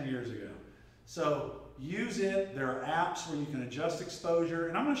existed 10 years ago. So use it. There are apps where you can adjust exposure.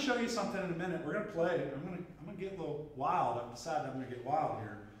 And I'm going to show you something in a minute. We're going to play. I'm going to get a little wild. I've decided I'm going to get wild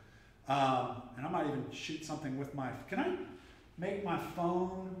here. And I might even shoot something with my, can I make my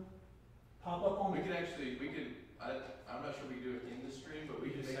phone pop up on me? I'm not sure we can do it in the stream, but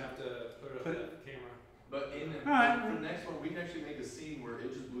we You just have to put it up the camera. But for the next one, we can actually make a scene where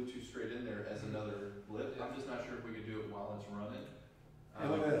it just Bluetooth straight in there as another blip. I'm just not sure if we could do it while it's running. Hey,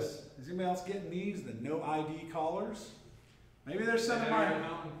 look at this. Is anybody else getting these? The no ID callers? Maybe they're sending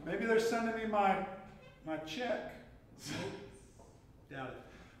me my check. Doubt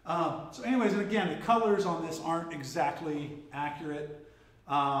it. So anyways, and again, the colors on this aren't exactly accurate,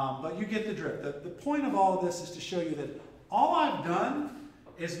 but you get the drift. The point of all of this is to show you that all I've done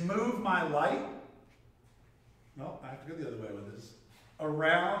is move my light. No, I have to go the other way with this.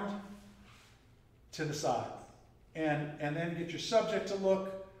 Around to the side. And then get your subject to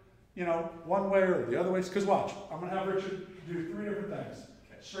look, one way or the other way. Because watch, I'm going to have Richard do 3 different things.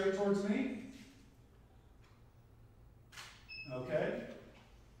 Okay. Straight towards me. Okay.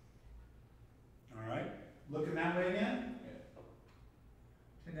 All right. Looking that way again.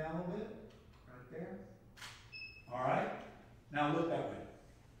 Turn down a little bit. Right there. All right. Now look that way.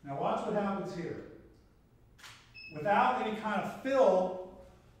 Now watch what happens here. Without any kind of fill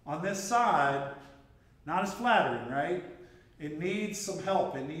on this side, not as flattering, right? It needs some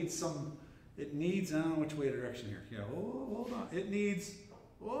help. It needs, I don't know which way direction here. Yeah, hold on. It needs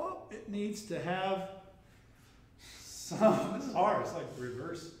to have some, this is hard, it's like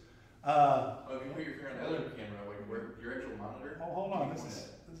reverse. If you put your finger on the other camera, like where your actual monitor. Oh, hold on, this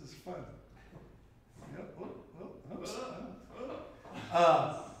is fun. Yep,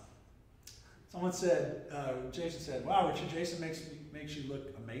 Someone said, Jason said, wow, Richard, Jason makes you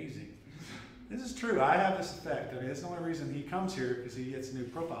look amazing. This is true. I have this effect. I mean, that's the only reason he comes here, because he gets new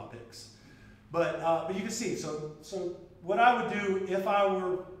profile pics. But you can see, so what I would do if I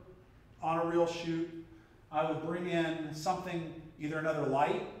were on a real shoot, I would bring in something, either another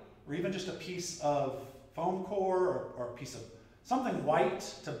light, or even just a piece of foam core, or a piece of something white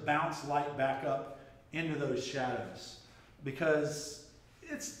to bounce light back up into those shadows. Because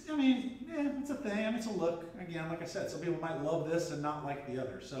it's, I mean, yeah, it's a thing, I mean, it's a look. Again, like I said, some people might love this and not like the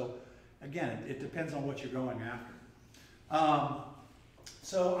other. So again, it depends on what you're going after.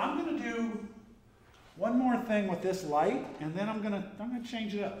 So I'm gonna do one more thing with this light, and then I'm gonna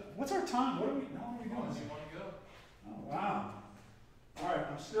change it up. What's our time? How long are we doing? Oh wow. All right,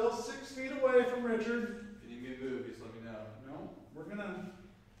 I'm still 6 feet away from Richard. If you need me to move, just let me know. No, we're gonna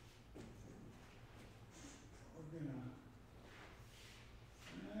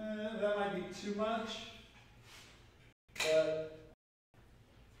that might be too much, but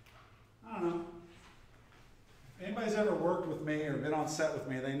I don't know. If anybody's ever worked with me or been on set with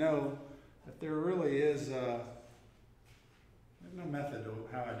me, they know that there really is there's no method to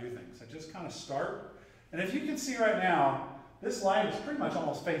how I do things. I just kind of start, and if you can see right now, this light is pretty much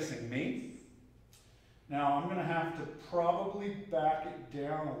almost facing me. Now I'm going to have to probably back it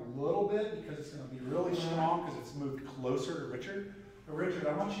down a little bit because it's going to be really strong because it's moved closer to Richard. But Richard,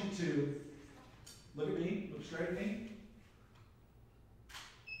 I want you to look at me, look straight at me.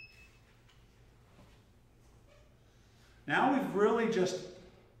 Now we've really just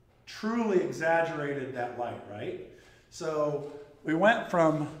truly exaggerated that light, right? So we went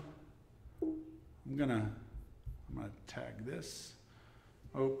from, I'm gonna tag this.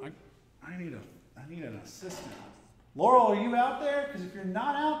 Oh, I need an assistant. Laurel, are you out there? Because if you're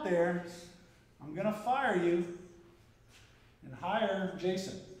not out there, I'm gonna fire you and hire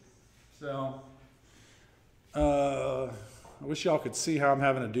Jason. So I wish y'all could see how I'm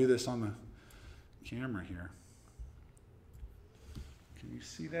having to do this on the camera here. Can you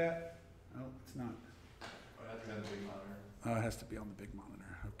see that? Oh, it's not. Oh, it has to be on the big monitor. Oh, it has to be on the big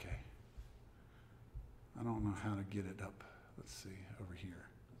monitor. Okay. I don't know how to get it up. Let's see, over here.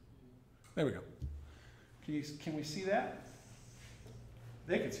 There we go. Can we see that?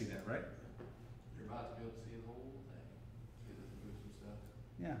 They can see that, right? You're about to be able to see the whole thing. See this move some stuff.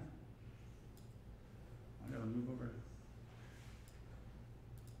 Yeah. I gotta move over.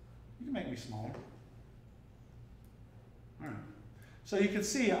 You can make me smaller. All right. So you can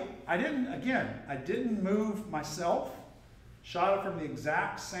see, I didn't move myself. Shot it from the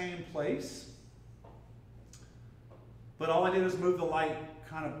exact same place. But all I did was move the light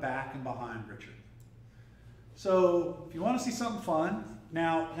kind of back and behind Richard. So if you want to see something fun,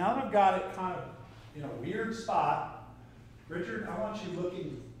 now that I've got it kind of in a weird spot, Richard, I want you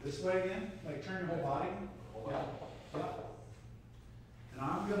looking this way again, like turn your whole body. Yeah. And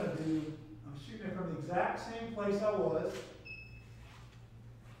I'm shooting it from the exact same place I was.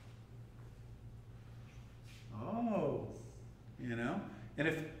 Oh, and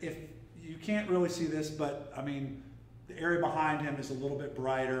if you can't really see this, but I mean, the area behind him is a little bit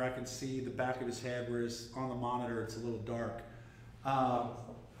brighter. I can see the back of his head, whereas on the monitor it's a little dark.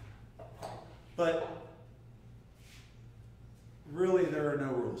 But really, there are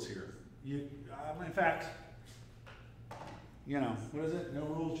no rules here. In fact, what is it? No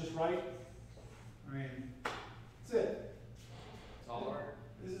rules, just right. I mean, that's it. It's all art.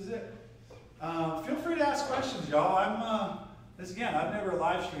 This is it. Feel free to ask questions, y'all. I've never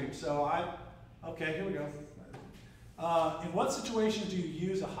live streamed, so okay, here we go. In what situations do you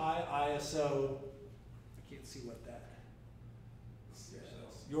use a high ISO? I can't see what that is.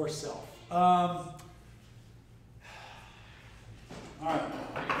 Yourself. All right.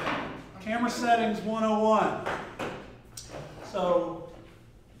 Camera settings 101. So,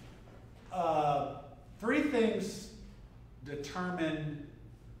 3 things determine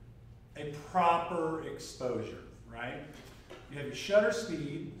a proper exposure, right? You have your shutter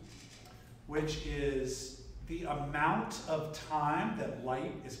speed, which is the amount of time that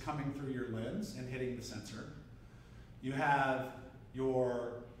light is coming through your lens and hitting the sensor. You have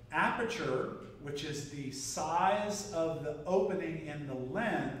your aperture, which is the size of the opening in the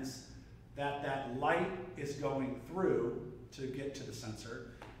lens that light is going through to get to the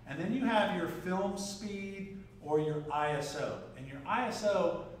sensor. And then you have your film speed or your ISO. And your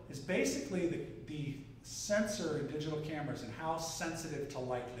ISO is basically the sensor in digital cameras and how sensitive to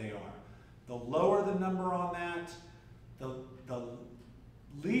light they are. The lower the number on that, the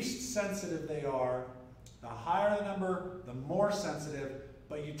least sensitive they are. The higher the number, the more sensitive,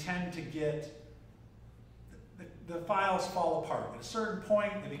 but you tend to get, the files fall apart. At a certain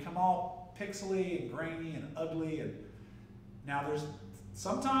point, they become all pixely and grainy and ugly. And now there's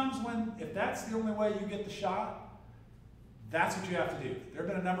sometimes if that's the only way you get the shot, that's what you have to do. There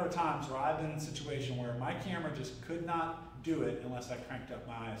have been a number of times where I've been in a situation where my camera just could not do it unless I cranked up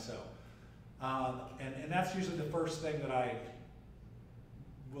my ISO. And that's usually the first thing that I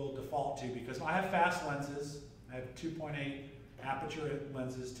will default to, because I have fast lenses. I have 2.8 aperture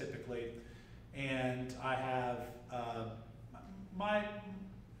lenses typically, and I have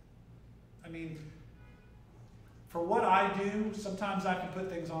for what I do, sometimes I can put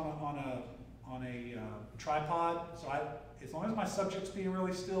things on a tripod. So as long as my subject's being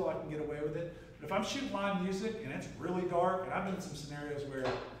really still, I can get away with it. But if I'm shooting live music and it's really dark, and I've been in some scenarios where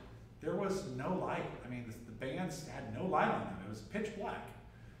there was no light. I mean, the bands had no light on them. It was pitch black.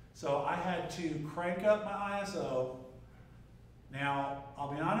 So I had to crank up my ISO. Now,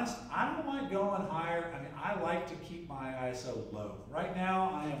 I'll be honest, I don't like going higher. I mean, I like to keep my ISO low. Right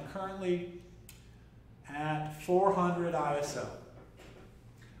now, I am currently at 400 ISO.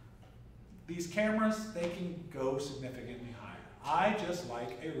 These cameras, they can go significantly higher. I just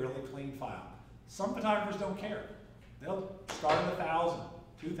like a really clean file. Some photographers don't care. They'll start at 1,000,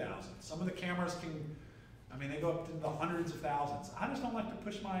 2,000. Some of the cameras can, they go up to the hundreds of thousands. I just don't like to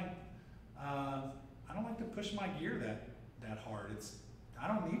push my, gear that hard. I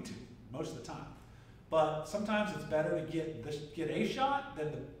don't need to most of the time. But sometimes it's better to get a shot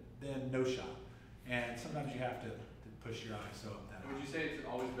than no shot. And sometimes you have to push your ISO up that high. Would you say it's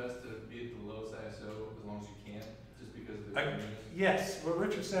always best to be at the lowest ISO as long as you can, just because of the Yes, what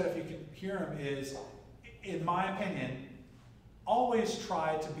Richard said, if you can hear him, is, in my opinion, always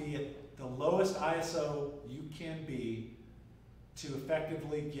try to be at the lowest ISO you can be to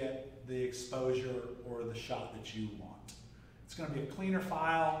effectively get the exposure or the shot that you want. It's going to be a cleaner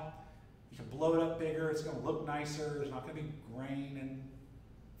file. You can blow it up bigger. It's going to look nicer. There's not going to be grain and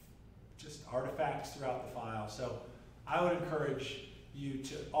just artifacts throughout the file. So I would encourage you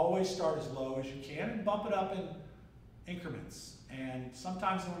to always start as low as you can and bump it up in increments. And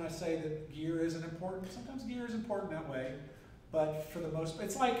sometimes when I say that gear isn't important, sometimes gear is important that way. But for the most part,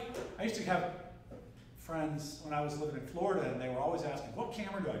 it's like, I used to have friends when I was living in Florida, and they were always asking, what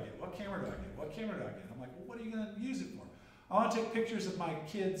camera do I get? What camera do I get? What camera do I get? I'm like, well, what are you going to use it for? I want to take pictures of my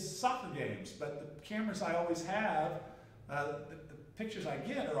kids' soccer games, but the cameras I always have, the pictures I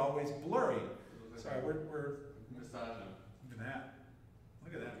get are always blurry. Sorry, we're massaging. Look at that.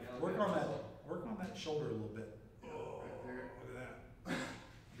 Look at that. Work on that shoulder a little bit. Oh, look at that.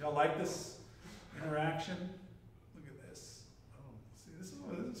 Y'all like this interaction? Look at this. Oh, see, this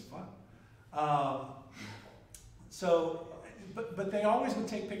is fun. But they always would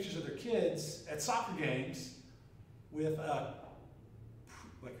take pictures of their kids at soccer games with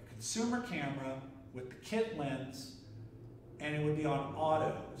like a consumer camera with the kit lens, and it would be on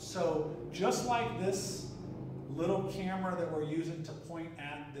auto. So just like this little camera that we're using to point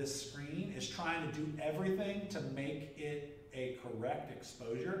at this screen is trying to do everything to make it a correct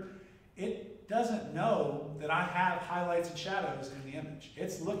exposure, it doesn't know that I have highlights and shadows in the image.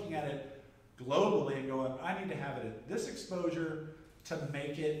 It's looking at it globally and going, I need to have it at this exposure to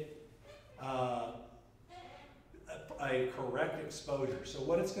make it a correct exposure. So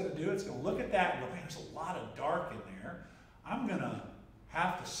what it's going to do, it's going to look at that and go, man, there's a lot of dark in there. I'm going to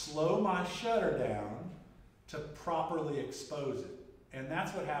have to slow my shutter down to properly expose it. And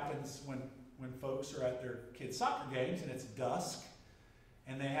that's what happens when folks are at their kids' soccer games and it's dusk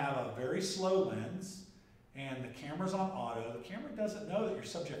and they have a very slow lens and the camera's on auto. The camera doesn't know that your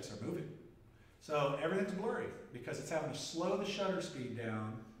subjects are moving. So everything's blurry because it's having to slow the shutter speed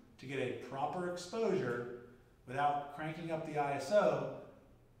down to get a proper exposure without cranking up the ISO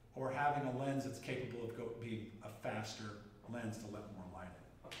or having a lens that's capable of being a faster lens to let more light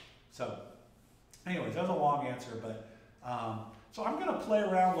in. So anyways, that was a long answer, but so I'm going to play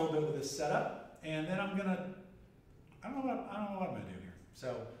around a little bit with this setup, and then I'm going to, I don't know what I'm going to do here.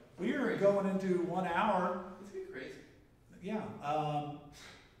 So we are going into 1 hour. It's getting crazy. Yeah.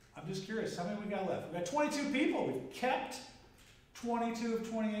 I'm just curious, how many we got left? We got 22 people. We've kept 22 of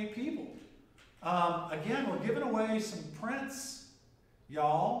 28 people. Again, we're giving away some prints,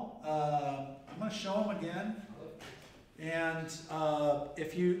 y'all. I'm going to show them again. And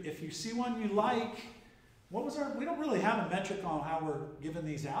if you see one you like, we don't really have a metric on how we're giving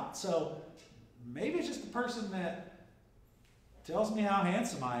these out. So maybe it's just the person that tells me how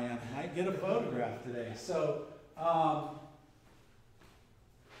handsome I am might get a photograph today. So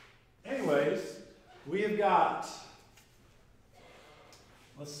anyways, we have got,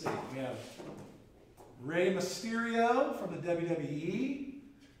 let's see, we have Rey Mysterio from the WWE.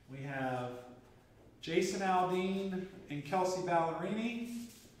 We have Jason Aldean and Kelsey Ballerini.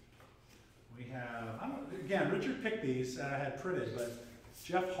 again, Richard picked these that I had printed, but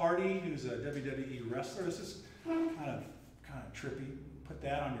Jeff Hardy, who's a WWE wrestler, this is kind of trippy. Put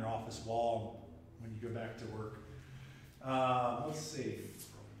that on your office wall when you go back to work. Let's see.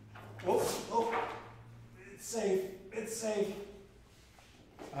 Oh, it's safe. It's safe.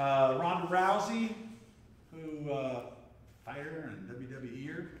 Ronda Rousey, who fighter and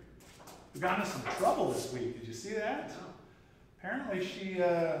WWEer, who got into some trouble this week. Did you see that? No. Apparently, she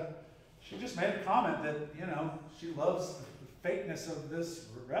just made a comment that she loves the fakeness of this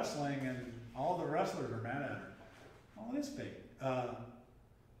wrestling, and all the wrestlers are mad at her. Well, it is fake.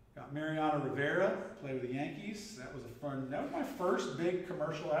 Got Mariano Rivera, play with the Yankees. That was my first big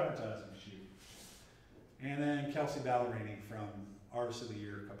commercial advertising shoot. And then Kelsey Ballerini from Artist of the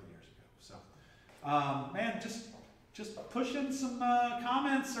Year a couple years ago. So, man, just push in some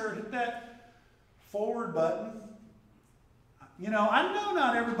comments or hit that forward button. I know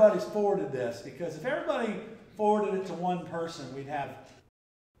not everybody's forwarded this, because if everybody forwarded it to one person, we'd have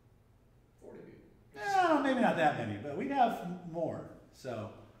 40 people. No, maybe not that many, but we'd have more. So,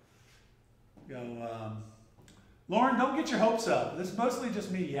 Lauren, don't get your hopes up. This is mostly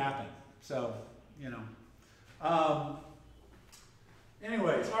just me yapping. So,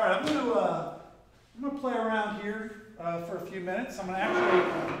 anyways, all right, I'm gonna play around here for a few minutes. I'm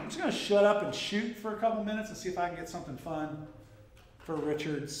just gonna shut up and shoot for a couple minutes and see if I can get something fun for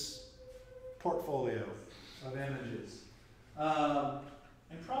Richard's portfolio of images,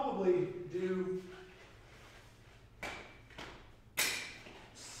 and probably do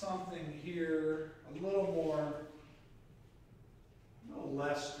something here a little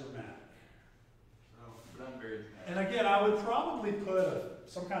less dramatic. And again, I would probably put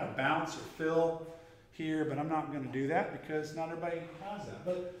some kind of bounce or fill here, but I'm not going to do that because not everybody has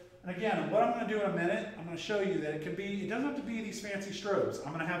that. And again, what I'm going to do in a minute, I'm going to show you that it doesn't have to be these fancy strobes.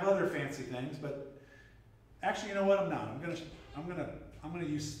 I'm going to have other fancy things, but actually, you know what? I'm not. I'm going to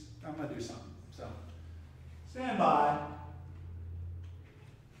do something. So, stand by.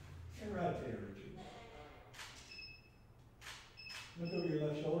 Stay right there, Richard. Look over your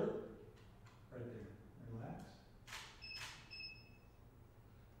left shoulder. Right there. Relax.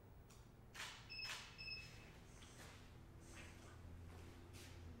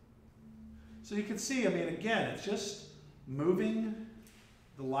 So you can see, again, it's just moving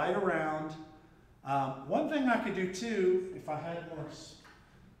the light around. One thing I could do too, if I had more,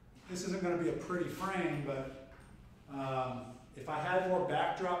 this isn't going to be a pretty frame, but if I had more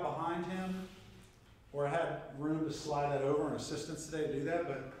backdrop behind him, or I had room to slide that over, and assistants today to do that,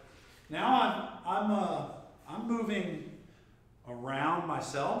 but now I'm moving around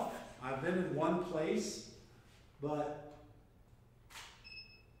myself. I've been in one place, but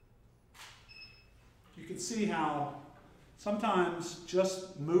you can see how sometimes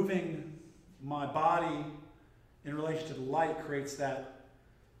just moving my body in relation to the light creates that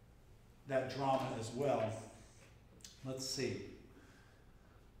drama as well. Let's see.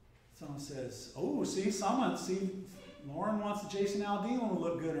 Someone says, oh, Lauren wants the Jason Aldean one to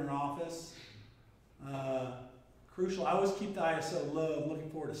look good in her office. Crucial, I always keep the ISO low. I'm looking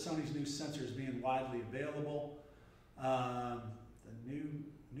forward to Sony's new sensors being widely available. The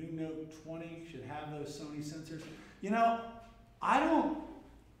new Note 20 should have those Sony sensors. I don't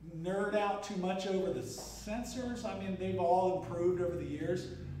nerd out too much over the sensors. They've all improved over the years.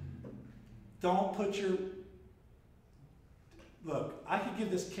 Don't put your... Look, I could give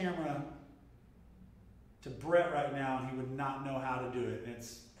this camera to Brett right now and he would not know how to do it. And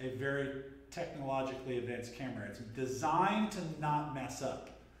it's a very technologically advanced camera. It's designed to not mess up.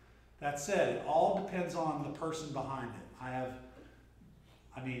 That said, it all depends on the person behind it.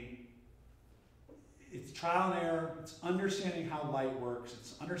 It's trial and error. It's understanding how light works.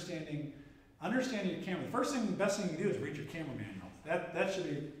 It's understanding your camera. The best thing you can do is read your camera manual. That should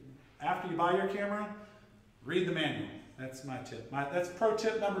be, after you buy your camera, read the manual. That's my tip. That's pro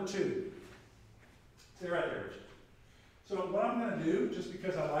tip number 2. Stay right there, Richard. So what I'm going to do, just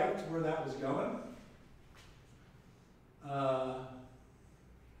because I liked where that was going, I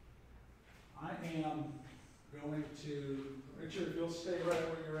am going to, Richard, if you'll stay right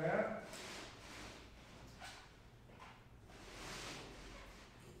where you're at.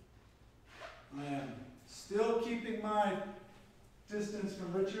 I am still keeping my distance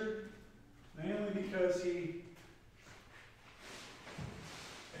from Richard, mainly because he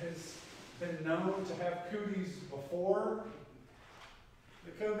has been known to have cooties before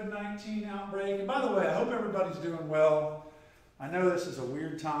the COVID-19 outbreak. And by the way, I hope everybody's doing well. I know this is a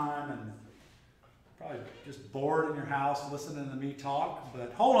weird time and probably just bored in your house listening to me talk,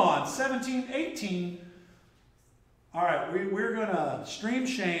 but hold on, 17, 18, All right, we're going to stream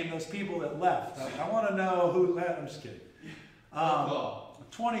shame those people that left. I want to know who left. I'm just kidding.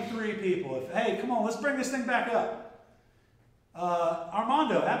 23 people. Hey, come on, let's bring this thing back up.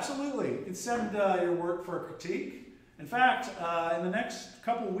 Armando, absolutely. You can send your work for a critique. In fact, in the next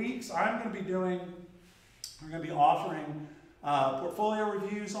couple of weeks, we're going to be offering portfolio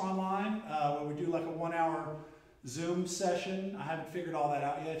reviews online, where we do like a 1-hour Zoom session. I haven't figured all that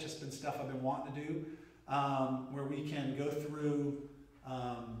out yet. It's just been stuff I've been wanting to do, where we can go through,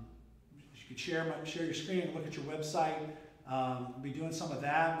 you can share your screen and look at your website. We'll be doing some of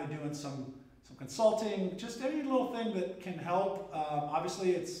that. We'll be doing some consulting, just any little thing that can help.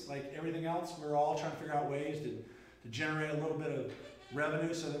 Obviously, it's like everything else. We're all trying to figure out ways to generate a little bit of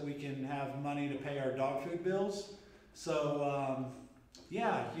revenue so that we can have money to pay our dog food bills. So,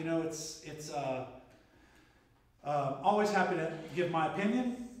 yeah, you know, it's always happy to give my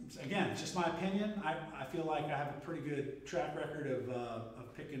opinion. Again, it's just my opinion. I feel like I have a pretty good track record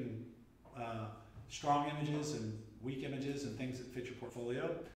of picking strong images and weak images and things that fit your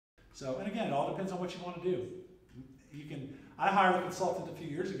portfolio. So, and again, it all depends on what you want to do. I hired a consultant a few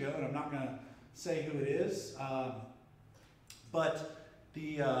years ago, and I'm not going to say who it is, but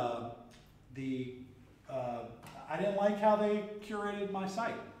I didn't like how they curated my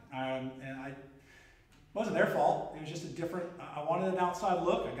site, and it wasn't their fault. It was just a different. I wanted an outside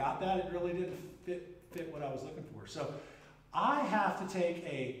look. I got that. It really didn't fit what I was looking for. So I have to take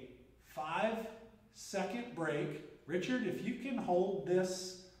a 5-second break. Richard, if you can hold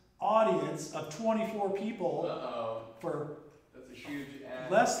this audience of 24 people for that's a huge ad.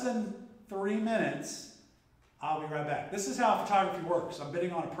 Less than 3 minutes, I'll be right back. This is how photography works. I'm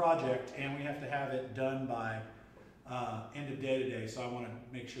bidding on a project, and we have to have it done by end of day today, so I want to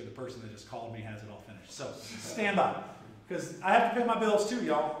make sure the person that just called me has it all finished. So stand by, because I have to pay my bills too,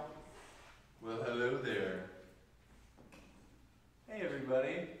 y'all. Well, hello there. Hey,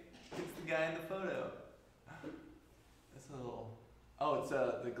 everybody. It's the guy in the photo. That's a little... Oh, it's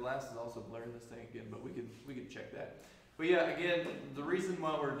the glass is also blurring this thing again, but we can check that. But yeah, again, the reason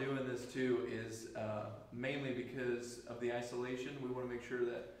why we're doing this too is mainly because of the isolation. We want to make sure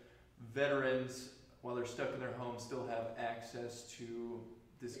that veterans, while they're stuck in their homes, still have access to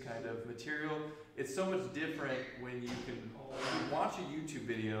this kind of material. It's so much different when you can watch a YouTube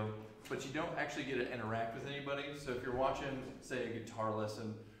video, but you don't actually get to interact with anybody. So if you're watching, say, a guitar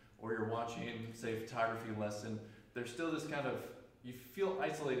lesson, or you're watching, say, a photography lesson, there's still this kind of, you feel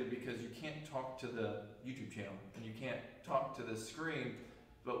isolated because you can't talk to the YouTube channel and you can't talk to the screen.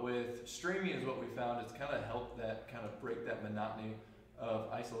 But with streaming is what we found, it's kind of helped that kind of break that monotony of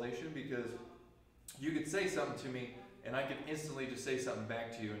isolation, because you could say something to me and I could instantly just say something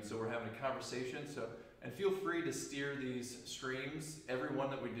back to you, and so we're having a conversation. So, and feel free to steer these streams, every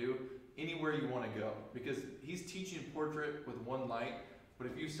one that we do, anywhere you want to go, because he's teaching portrait with one light. But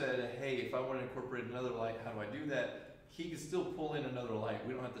if you said, hey, if I want to incorporate another light, how do I do that? He can still pull in another light.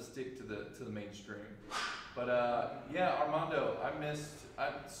 We don't have to stick to the mainstream. But yeah, Armando, I'm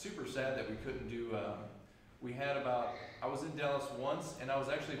super sad that we couldn't do, I was in Dallas once, and I was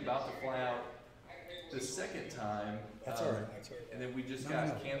actually about to fly out the second time. That's all right. That's all right. And then we just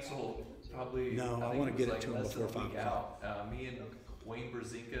got canceled probably. No, I want to get it to him before 5 o'clock. Me and Wayne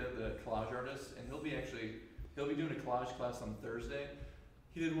Brzezinka, the collage artist, and he'll be doing a collage class on Thursday.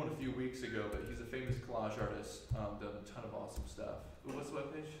 He did one a few weeks ago, but he's a famous collage artist, done a ton of awesome stuff. Ooh, what's the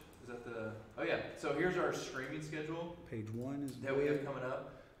webpage? Is that the, oh yeah, so here's our streaming schedule. Page 1 is that we have coming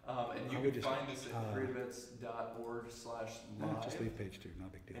up. And you can find this at creativets.org/live. Just leave page 2, not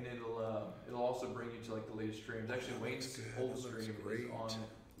a big deal. And it'll also bring you to like the latest streams. Actually, Wayne's old stream is on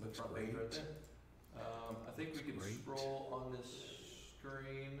the front page right there. I think we can scroll on this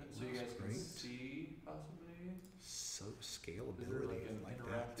screen so you guys can see possibly. So scalability, like an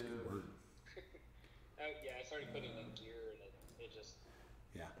interactive word. Yeah, I started putting in gear, and it just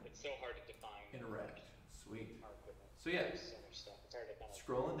it's so hard to define. Interact, sweet. So yeah,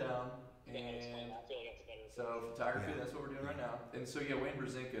 scrolling down, and I feel like that's better. So photography, that's what we're doing right now. And so yeah, Wayne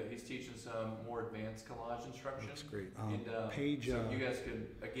Brzezinka, he's teaching some more advanced collage instruction. That's great. And page. So you guys could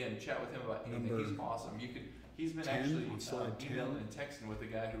again chat with him about anything. He's awesome. He's been 10, actually emailing and texting with the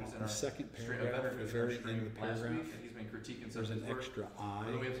guy who was in our second paragraph, the very end of the last paragraph. week, and he's been critiquing some There's of his an work. extra I.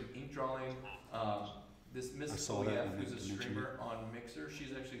 And then we have some ink drawing. This Mrs. Olief, who's a streamer on Mixer,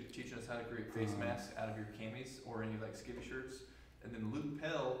 she's actually teaching us how to create face masks out of your camis or any like skivvy shirts. And then Luke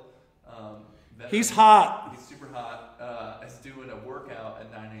Pell, he's hot. He's super hot. Is doing a workout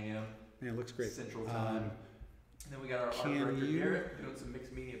at 9 a.m. Yeah, it looks great. Central Time. And then we got our art director Garrett doing some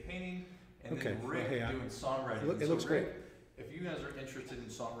mixed media painting, and then Rick doing songwriting. It looks great. If you you guys are interested in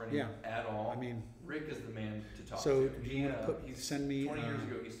songwriting Yeah. at all, I mean, Rick is the man to talk so to. do you want to send me 20 years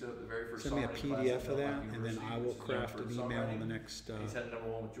ago, he stood up the very first send me a songwriting class PDF at of that, Belmont and then University, I will which is known craft for an email in songwriting. the next He's had number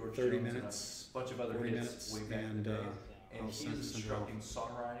one with George 30 Jones minutes, and a bunch of other 40 hits minutes, way back in and the day. I'll And send he's it instructing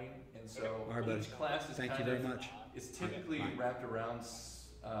songwriting, and so All right, buddy. each class is Thank you kind very of much. is typically Bye. wrapped around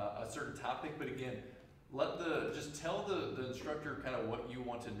a certain topic, but again, just tell the instructor kind of what you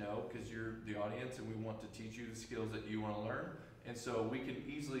want to know, because you're the audience and we want to teach you the skills that you want to learn, and so we can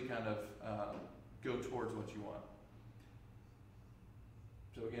easily kind of go towards what you want.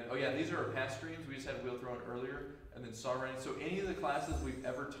 So again, oh yeah, these are our past streams. We just had wheel throwing earlier, and then songwriting. So any of the classes we've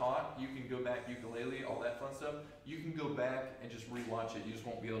ever taught, you can go back, ukulele, all that fun stuff. You can go back and just rewatch it. You just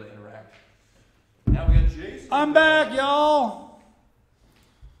won't be able to interact. Now we got Jason. I'm back, y'all.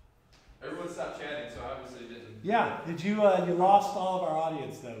 Everyone stopped chatting, so obviously didn't. Yeah, did you you lost all of our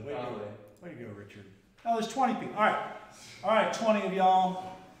audience though? Way to go, Richard. Oh, there's 20 people. All right, 20 of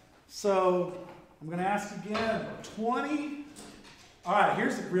y'all. So I'm gonna ask again. 20. All right,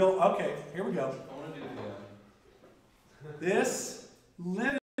 here's the real. Okay, here we go. I want to do This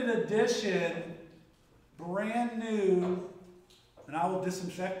limited edition, brand new, and I will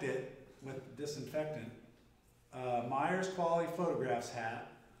disinfect it with disinfectant. Myers Quality Photographs hat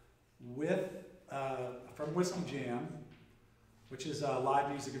with from Whiskey Jam, which is a live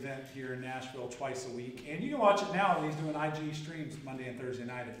music event here in Nashville twice a week. And you can watch it now. He's doing IG streams Monday and Thursday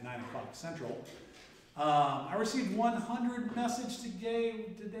night at 9 o'clock Central. I received 100 message today.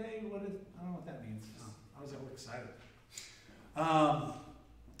 I don't know what that means. I was excited.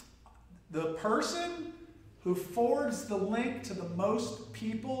 The person who forwards the link to the most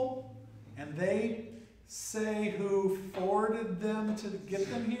people and they say who forwarded them to get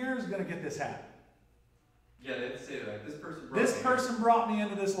them here is going to get this hat. Yeah, they have to say that. This person brought me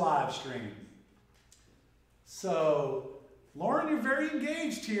into this live stream. So, Lauren, you're very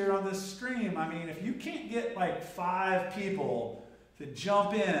engaged here on this stream. I mean, if you can't get like 5 people to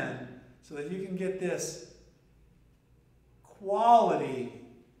jump in so that you can get this quality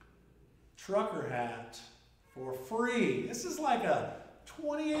trucker hat for free. This is like a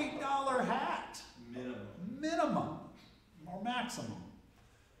 $28 hat. Minimum. Or maximum.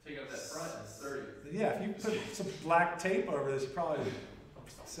 Take out that front, it's 30. Yeah, if you put some black tape over this, you probably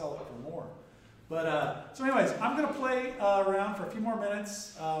sell it for more. But, so anyways, I'm going to play around for a few more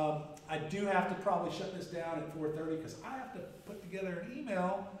minutes. I do have to probably shut this down at 4:30 because I have to put together an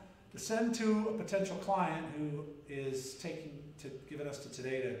email to send to a potential client who is giving us to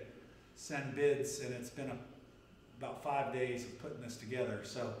today to send bids, and it's been about 5 days of putting this together.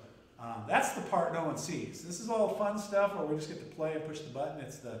 So that's the part no one sees. This is all fun stuff where we just get to play and push the button.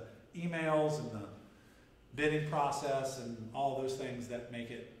 It's the emails and the bidding process and all those things that make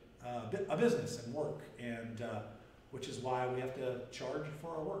it a business and work, and which is why we have to charge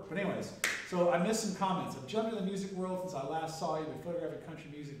for our work. But anyways, so I missed some comments. I've jumped into the music world since I last saw you. Been photographing country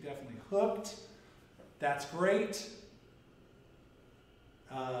music, definitely hooked. That's great.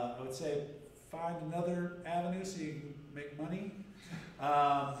 I would say find another avenue so you can make money.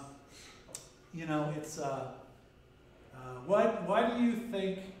 You know, it's why do you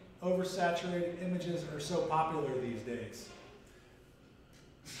think oversaturated images are so popular these days?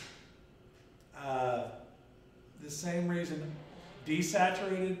 The same reason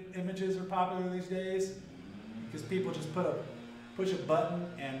desaturated images are popular these days, because people just push a button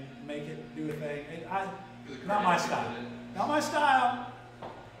and make it do a thing. Not my style. Not my style.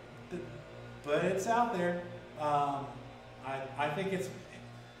 But it's out there. I think it's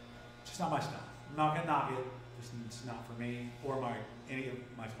just not my style. I'm not gonna knock it. It's not for me or any of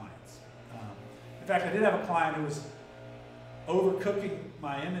my clients. In fact, I did have a client who was overcooking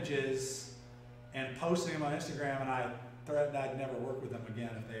my images and posting them on Instagram, and I threatened I'd never work with them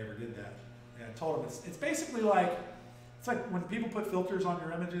again if they ever did that. And I told them it's basically like, it's like when people put filters on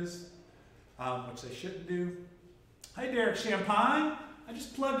your images, which they shouldn't do. Hey, Derek Champagne, I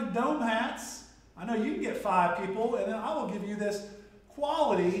just plugged in dome hats. I know you can get 5 people, and then I will give you this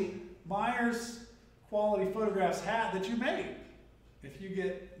quality Myers Quality Photographs hat that you made if you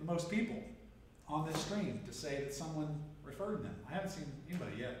get the most people on this stream to say that someone referred them. I haven't seen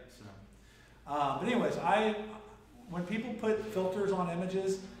anybody yet. So. But anyways, when people put filters on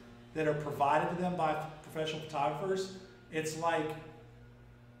images that are provided to them by professional photographers, it's like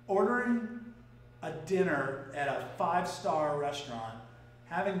ordering a dinner at a 5-star restaurant,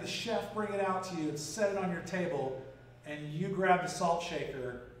 having the chef bring it out to you and set it on your table, and you grab the salt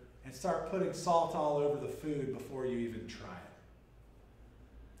shaker and start putting salt all over the food before you even try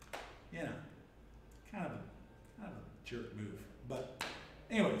it. You know, kind of a jerk move. But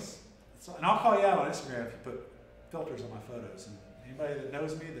anyways, and I'll call you out on Instagram if you put filters on my photos. And anybody that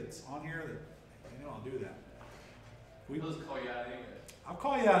knows me that's on here, that they know I'll do that. We'll just call you out anyway. I'll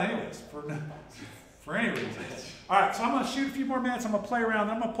call you out anyways for any reason. All right, so I'm going to shoot a few more minutes. I'm going to play around.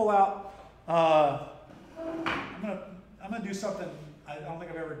 I'm going to pull out. I'm going to do something I don't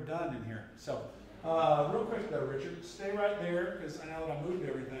think I've ever done in here. So, real quick though, Richard, stay right there because I know that I moved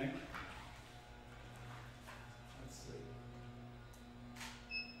everything. Let's see.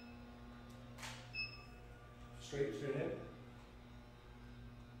 Straight ahead.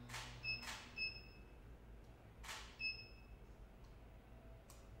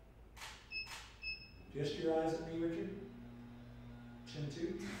 Just your eyes at me, Richard. Chin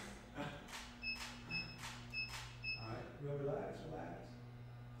too. All right, real relax.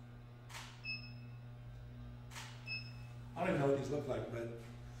 I don't even know what these look like, but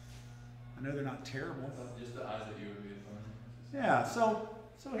I know they're not terrible. But just the eyes that you would be fun. Yeah. So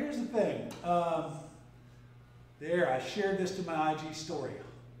here's the thing. There, I shared this to my IG story.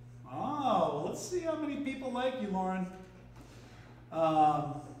 Oh, let's see how many people like you, Lauren.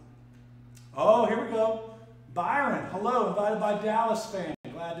 Oh, here we go. Byron, hello, invited by Dallas fan.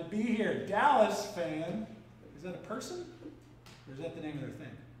 Glad to be here. Dallas fan. Is that a person? Or is that the name of their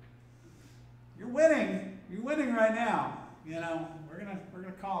thing? You're winning. You're winning right now. You know, we're gonna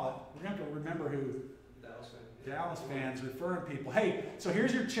call it. We're gonna have to remember who Dallas fans referring people. Hey, so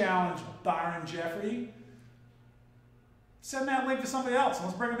here's your challenge, Byron Jeffrey. Send that link to somebody else.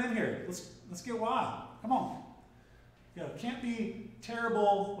 Let's bring them in here. Let's get wild. Come on. You know, can't be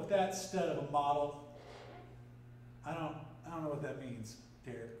terrible with that instead of a model. I don't know what that means,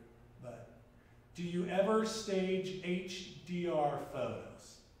 Derek. But do you ever stage HDR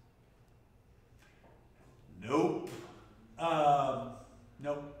photos? Nope.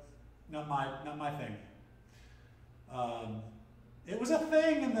 Nope. Not my thing. It was a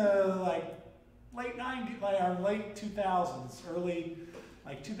thing in the late 90s, or late 2000s, early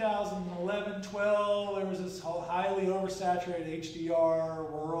 2011, 12. There was this whole highly oversaturated HDR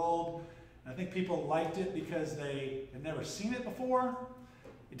world. And I think people liked it because they had never seen it before.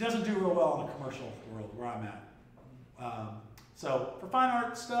 It doesn't do real well in the commercial world where I'm at. So for fine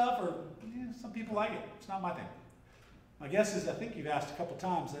art stuff, or some people like it. It's not my thing. My guess is, I think you've asked a couple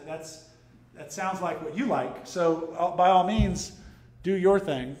times, that sounds like what you like. So by all means, do your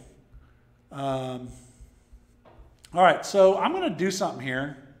thing. All right, so I'm going to do something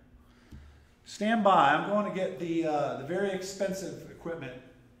here. Stand by. I'm going to get the very expensive equipment.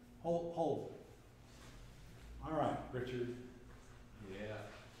 Hold. All right, Richard. Yeah.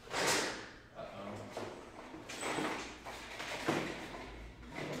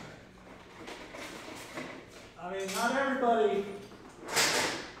 I mean, not everybody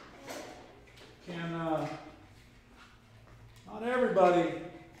can, not everybody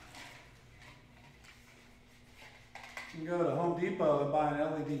can go to Home Depot and buy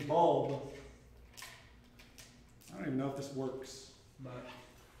an LED bulb. I don't even know if this works, but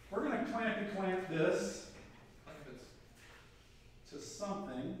we're going to clamp this to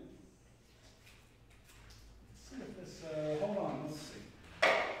something. Let's see if this, hold on, let's see.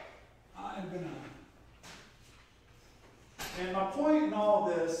 I'm going to, and my point in all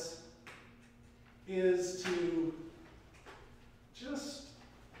of this is to just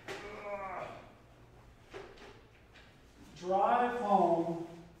drive home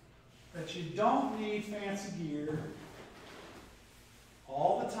that you don't need fancy gear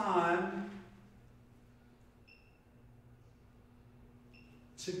all the time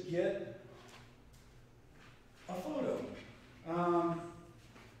to get a photo.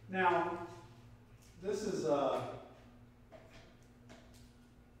 Now, this is a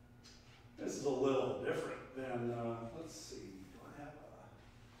little different than, let's see,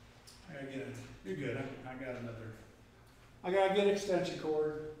 I gotta get it. You're good, I gotta get extension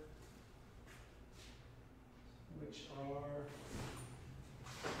cord, which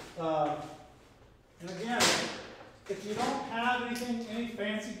are, and again, if you don't have any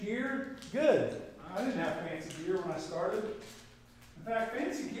fancy gear, good. I didn't have fancy gear when I started. In fact,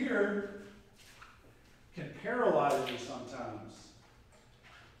 fancy gear can paralyze you sometimes.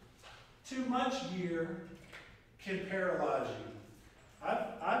 Too much gear can paralyze you.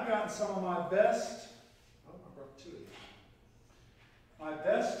 I've gotten some of my best, I broke two of these. My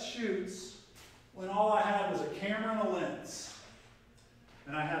best shoots when all I had was a camera and a lens.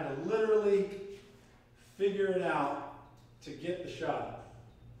 And I had to literally figure it out to get the shot.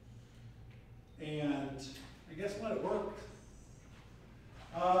 And guess what? It worked.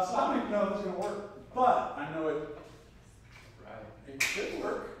 So I don't even know if it's going to work, but I know it. Right. It should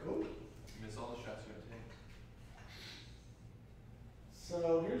work. Ooh. You miss all the shots you're going to take. So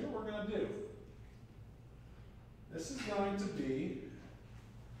here's what we're going to do.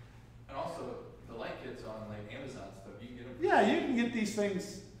 yeah, you can get these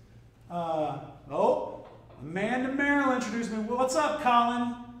things. Amanda Merrill introduced me. Well, what's up,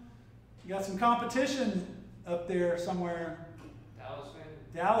 Colin? You got some competition up there somewhere.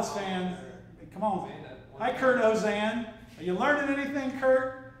 Dallas fan. Come on. Hi, Kurt Ozan. Are you learning anything,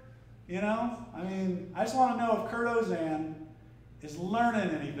 Kurt? You know, I mean, I just want to know if Kurt Ozan is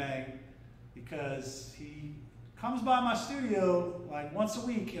learning anything, because he comes by my studio like once a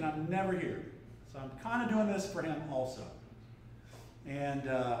week and I'm never here. So I'm kind of doing this for him also. And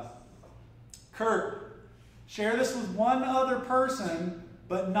Kurt, share this with one other person,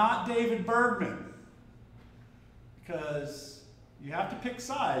 but not David Bergman, because you have to pick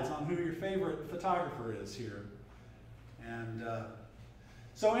sides on who your favorite photographer is here. And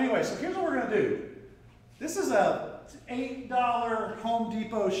so anyway, so here's what we're going to do. This is a $8 Home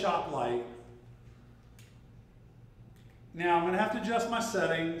Depot shop light. Now I'm going to have to adjust my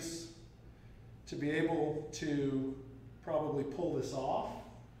settings to be able to probably pull this off.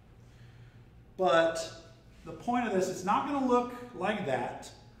 But the point of this, it's not going to look like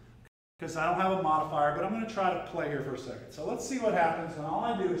that because I don't have a modifier, but I'm going to try to play here for a second. So let's see what happens when all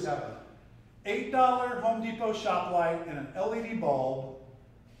I do is have an $8 Home Depot shop light and an LED bulb.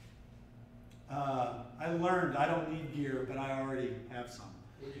 I learned I don't need gear, but I already have some.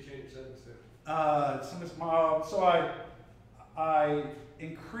 What did you change settings to? So I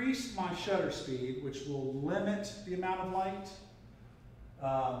increased my shutter speed, which will limit the amount of light,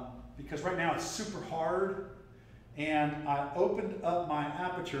 because right now it's super hard, and I opened up my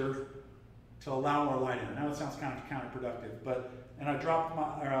aperture to allow more light in. I know it sounds kind of counterproductive, and I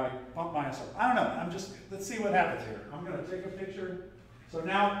bumped my ISO. I don't know, let's see what happens here. I'm gonna take a picture. So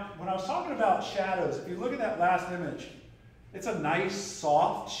now, when I was talking about shadows, if you look at that last image, it's a nice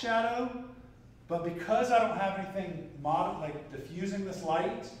soft shadow, but because I don't have anything like diffusing this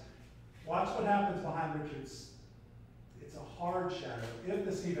light, watch what happens behind Richard's. It's a hard shadow, if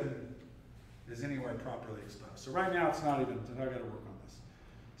this even is anywhere properly exposed. So right now it's not even, I gotta work on this.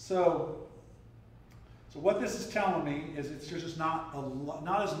 So what this is telling me is it's just not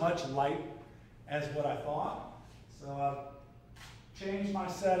as much light as what I thought. So I've changed my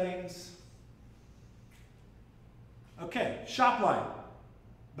settings. Okay, shop light.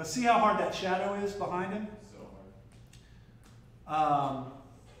 But see how hard that shadow is behind him? So hard.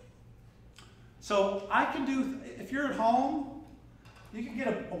 So I can do, if you're at home, you can get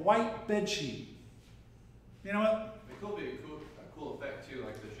a white bed sheet. You know what? It could be a cool effect too,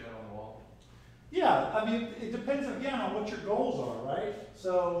 like the shadow on the wall. Yeah, I mean, it depends again on what your goals are, right?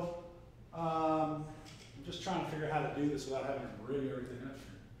 So I'm just trying to figure out how to do this without having to rig everything up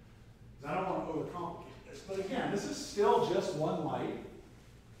here. Because I don't want to overcomplicate this. But again, this is still just one light.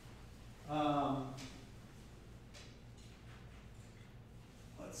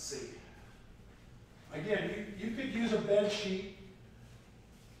 Let's see. Again, you could use a bed sheet.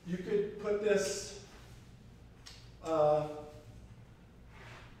 You could put this, you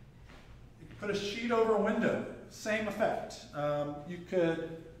could put a sheet over a window, same effect. You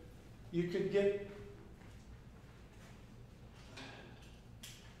could get,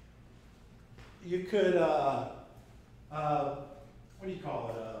 what do you call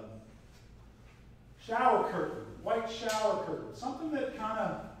it? Shower curtain, white shower curtain, something that kind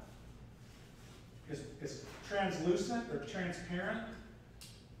of is translucent or transparent.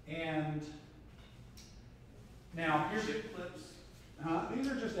 And now here's chip clips. These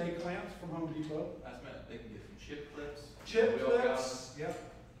are just A clamps from Home Depot. That's meant they can get some chip clips. Chip clips. Yep.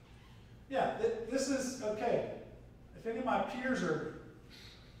 Yeah, this is okay. If any of my peers are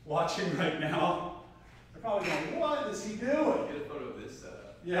watching right now, they're probably going, "What is he doing?" Get a photo of this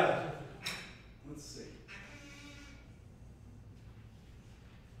setup. Yeah. Let's see.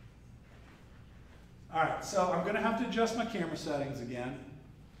 All right, so I'm going to have to adjust my camera settings again.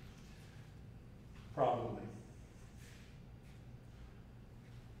 Probably.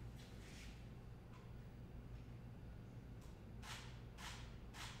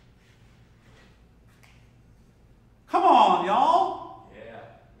 Come on, y'all. Yeah,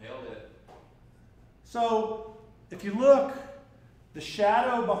 nailed it. So if you look, the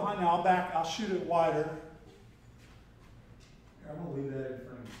shadow behind, now I'll shoot it wider. Here, I'm going to leave that in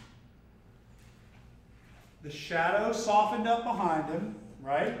front of me. The shadow softened up behind him,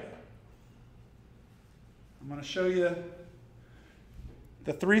 right? I'm going to show you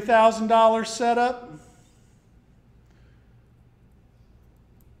the $3,000 setup.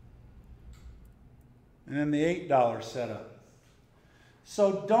 And then the $8 setup.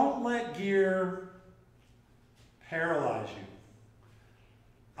 So don't let gear paralyze you.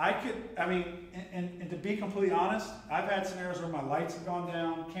 And to be completely honest, I've had scenarios where my lights have gone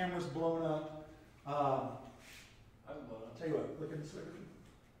down, cameras blown up. I'll tell you what, look at this way.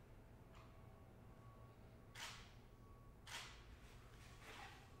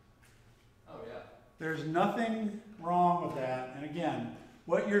 Oh yeah. There's nothing wrong with that. And again,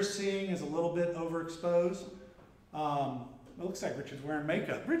 what you're seeing is a little bit overexposed. It looks like Richard's wearing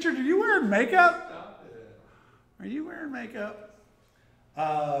makeup. Richard, are you wearing makeup? Stop it. Are you wearing makeup?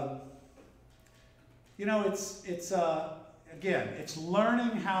 You know, it's again, it's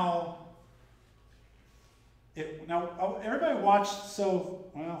learning how. Now, everybody watch. So,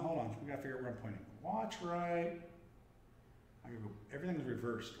 well, hold on. We gotta figure out where I'm pointing. Watch right. Everything's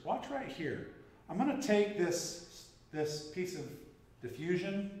reversed. Watch right here. I'm gonna take this piece of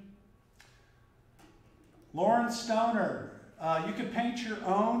diffusion. Lauren Stoner. You can paint your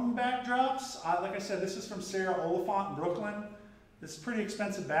own backdrops. Like I said, this is from Sarah Oliphant in Brooklyn. This is a pretty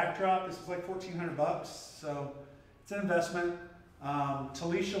expensive backdrop. This is like $1,400, so it's an investment.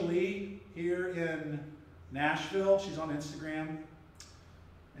 Talisha Lee here in Nashville. She's on Instagram.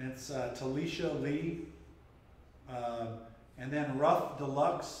 And it's Talisha Lee. And then Rough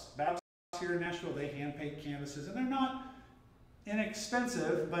Deluxe Baptist here in Nashville. They hand paint canvases, and they're not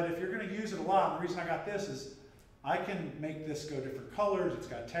inexpensive, but if you're going to use it a lot, the reason I got this is I can make this go different colors. It's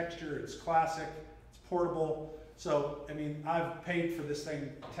got texture, it's classic, it's portable. So, I mean, I've paid for this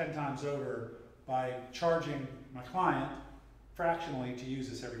thing 10 times over by charging my client fractionally to use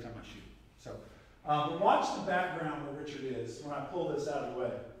this every time I shoot. So, but watch the background where Richard is when I pull this out of the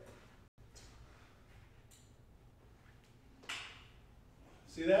way.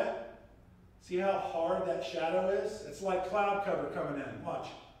 See that? See how hard that shadow is? It's like cloud cover coming in. Watch.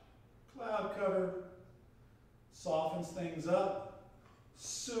 Cloud cover softens things up.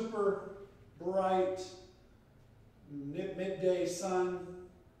 Super bright midday sun.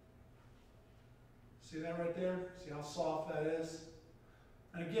 See that right there? See how soft that is?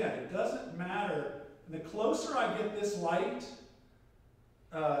 And again, it doesn't matter. And the closer I get this light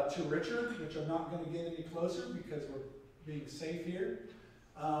to Richard, which I'm not going to get any closer because we're being safe here,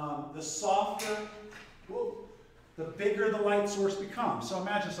 the softer, the bigger the light source becomes. So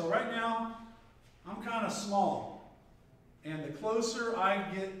imagine, so right now, I'm kind of small. And the closer I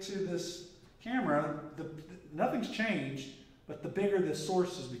get to this camera, nothing's changed, but the bigger this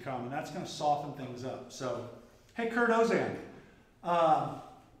source has become, and that's going to soften things up. So, hey, Kurt Ozan,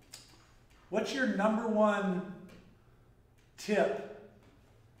 what's your #1 tip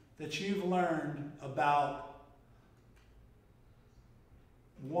that you've learned about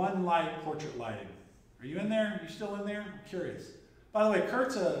one light portrait lighting? Are you in there? Are you still in there? I'm curious. By the way,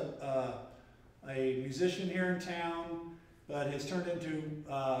 Kurt's a musician here in town, but has turned into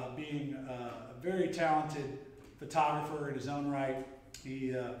being a very talented photographer in his own right.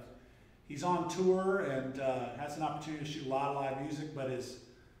 He's on tour and has an opportunity to shoot a lot of live music, but has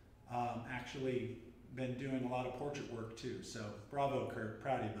actually been doing a lot of portrait work too. So bravo, Kurt.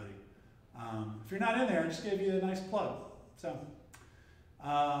 Proud of you, buddy. If you're not in there, I just gave you a nice plug. So.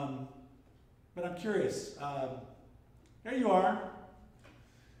 But I'm curious. There you are.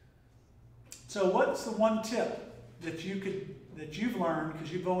 So what's the one tip that you've learned,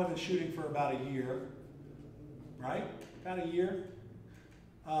 because you've only been shooting for about a year, right? About a year,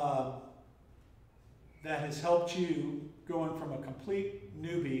 that has helped you going from a complete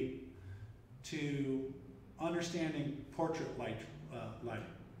newbie to understanding portrait lighting?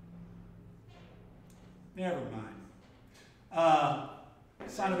 Never mind.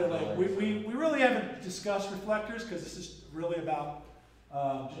 Sound a bit like we really haven't discussed reflectors because this is really about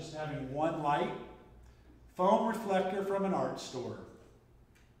just having one light. Foam reflector from an art store.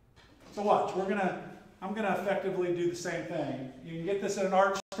 So watch, I'm gonna effectively do the same thing. You can get this at an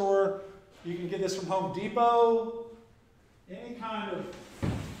art store. You can get this from Home Depot. Any kind of,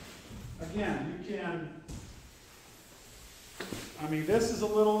 again, you can. I mean, this is a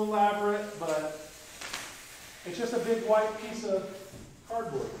little elaborate, but it's just a big white piece of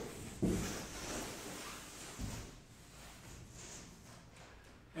cardboard.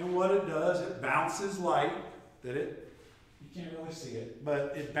 And what it does, it bounces light you can't really see it,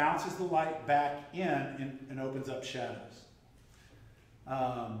 but it bounces the light back in and opens up shadows.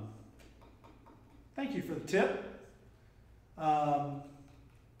 Thank you for the tip.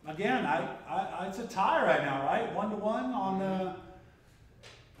 Again, it's a tie right now, right? 1-1 on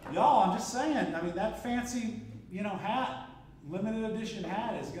y'all. I'm just saying. I mean, that fancy, hat, limited edition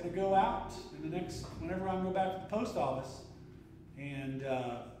hat, is going to go out in the next whenever I go back to the post office, and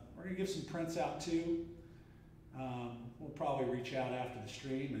we're going to give some prints out too. We'll probably reach out after the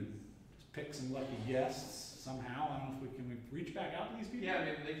stream and just pick some lucky guests somehow. I don't know if we reach back out to these people. Yeah,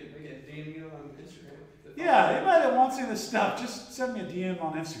 maybe they can DM you on Instagram. Yeah, anybody that wants any of this stuff, just send me a DM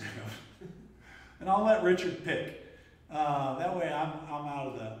on Instagram, and I'll let Richard pick. That way I'm out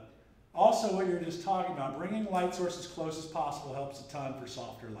of the... Also, what you're just talking about, bringing light source as close as possible helps a ton for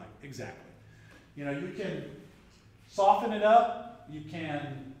softer light. Exactly. You know, you can soften it up. You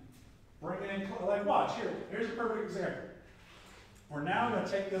can bring it in, like watch, here's a perfect example. We're now going to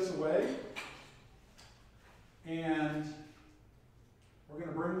take this away, and we're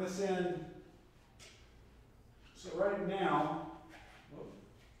going to bring this in. So right now,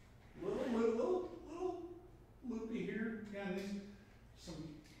 little loopy here. Again, some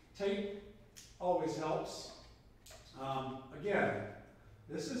tape always helps. Again,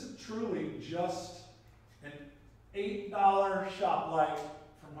 this is truly just an $8 shop light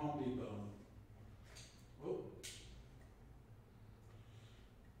from Home Depot. Whoop.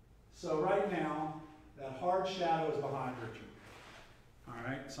 So right now, that hard shadow is behind Richard. All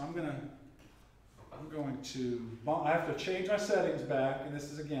right, so I'm going to, I have to change my settings back, and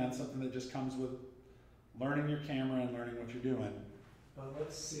this is again something that just comes with learning your camera and learning what you're doing. But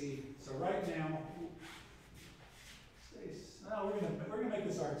let's see. So right now, we're gonna make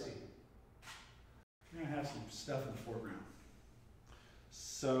this artsy. We're gonna have some stuff in the foreground.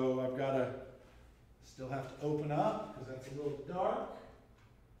 So I've got to still have to open up because that's a little dark.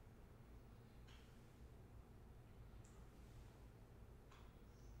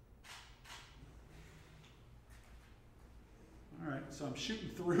 All right, so I'm shooting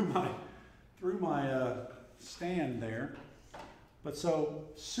through my stand there. But so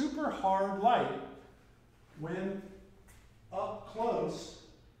super hard light when up close.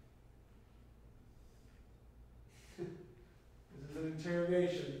 This is an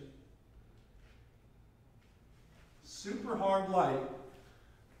interrogation. Super hard light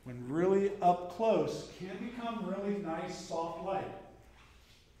when really up close can become really nice soft light.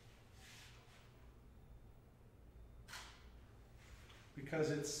 Because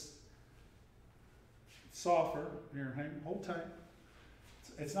it's softer. Here, hold tight.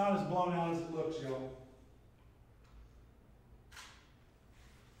 It's not as blown out as it looks, y'all.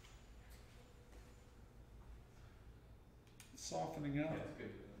 It's softening up. Yeah, it's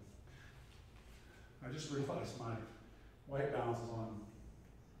good. I just realized my white balance is on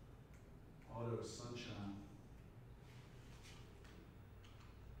auto sunshine.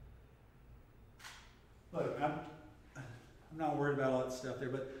 Look, I'm not worried about all that stuff there,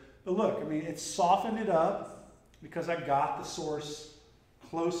 but look, I mean, it's softened it up because I got the source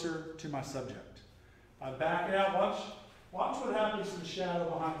closer to my subject. I back it out, watch what happens to the shadow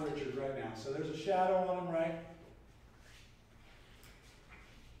behind Richard right now. So there's a shadow on him, right?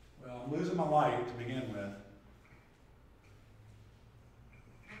 Well, I'm losing my light to begin with.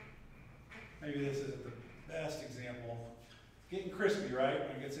 Maybe this isn't the best example. Getting crispy, right,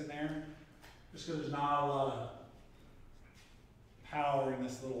 when it gets in there? Just because there's not a lot of power in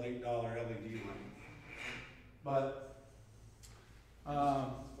this little $8 LED light. But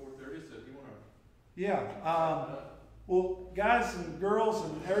 4:30, so if you want to. Yeah. Well, guys and girls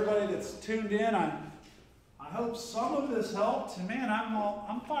and everybody that's tuned in, I hope some of this helped. And man,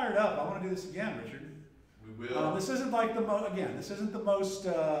 I'm fired up. I want to do this again, Richard. We will. This isn't like this isn't the most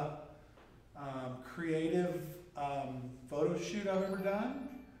creative photo shoot I've ever done.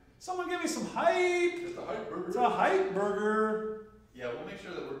 Someone give me some hype. It's a hype burger. It's a hype burger. Yeah, we'll make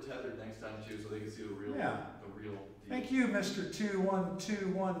sure that we're tethered next time too, so they can see the real. Yeah. The real deal. Thank you, Mr.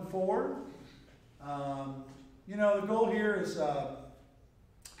 21214. You know, the goal here is.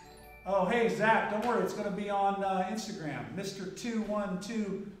 Oh, hey Zach, don't worry, it's going to be on Instagram. Mr.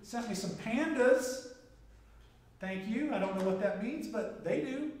 212 sent me some pandas. Thank you. I don't know what that means, but they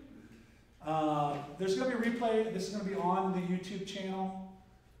do. There's going to be a replay. This is going to be on the YouTube channel,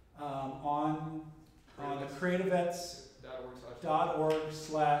 on the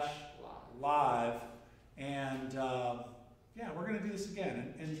CreatiVets.org/live. And yeah, we're going to do this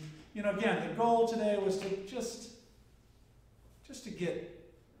again. And you know, again, the goal today was to just to get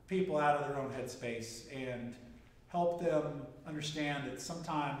people out of their own headspace and help them understand that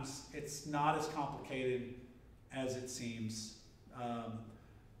sometimes it's not as complicated as it seems.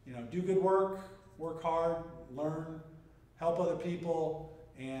 You know, do good work hard, learn, help other people,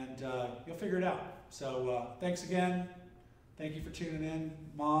 and you'll figure it out. So thanks again. Thank you for tuning in.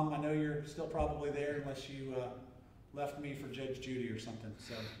 Mom, I know you're still probably there unless you left me for Judge Judy or something.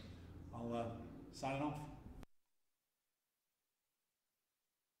 So I'll sign off.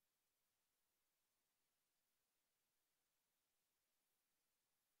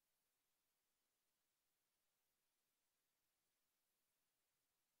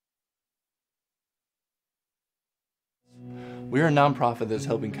 We are a nonprofit that's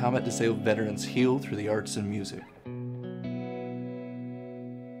helping combat disabled veterans heal through the arts and music.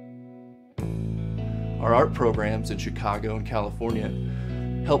 Our art programs in Chicago and California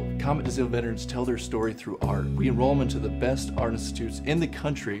help Combat Disabled veterans tell their story through art. We enroll them into the best art institutes in the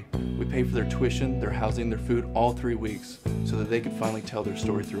country. We pay for their tuition, their housing, their food all 3 weeks so that they can finally tell their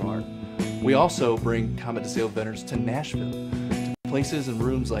story through art. We also bring Combat Disabled veterans to Nashville, to places and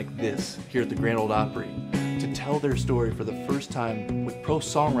rooms like this here at the Grand Ole Opry, to tell their story for the first time with pro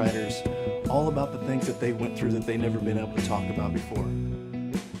songwriters all about the things that they went through that they've never been able to talk about before.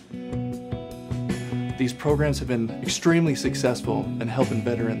 These programs have been extremely successful in helping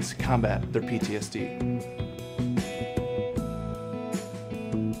veterans combat their PTSD.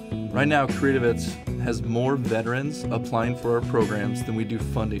 Right now, CreatiVets has more veterans applying for our programs than we do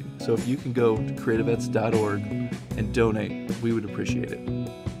funding. So if you can go to creativets.org and donate, we would appreciate it.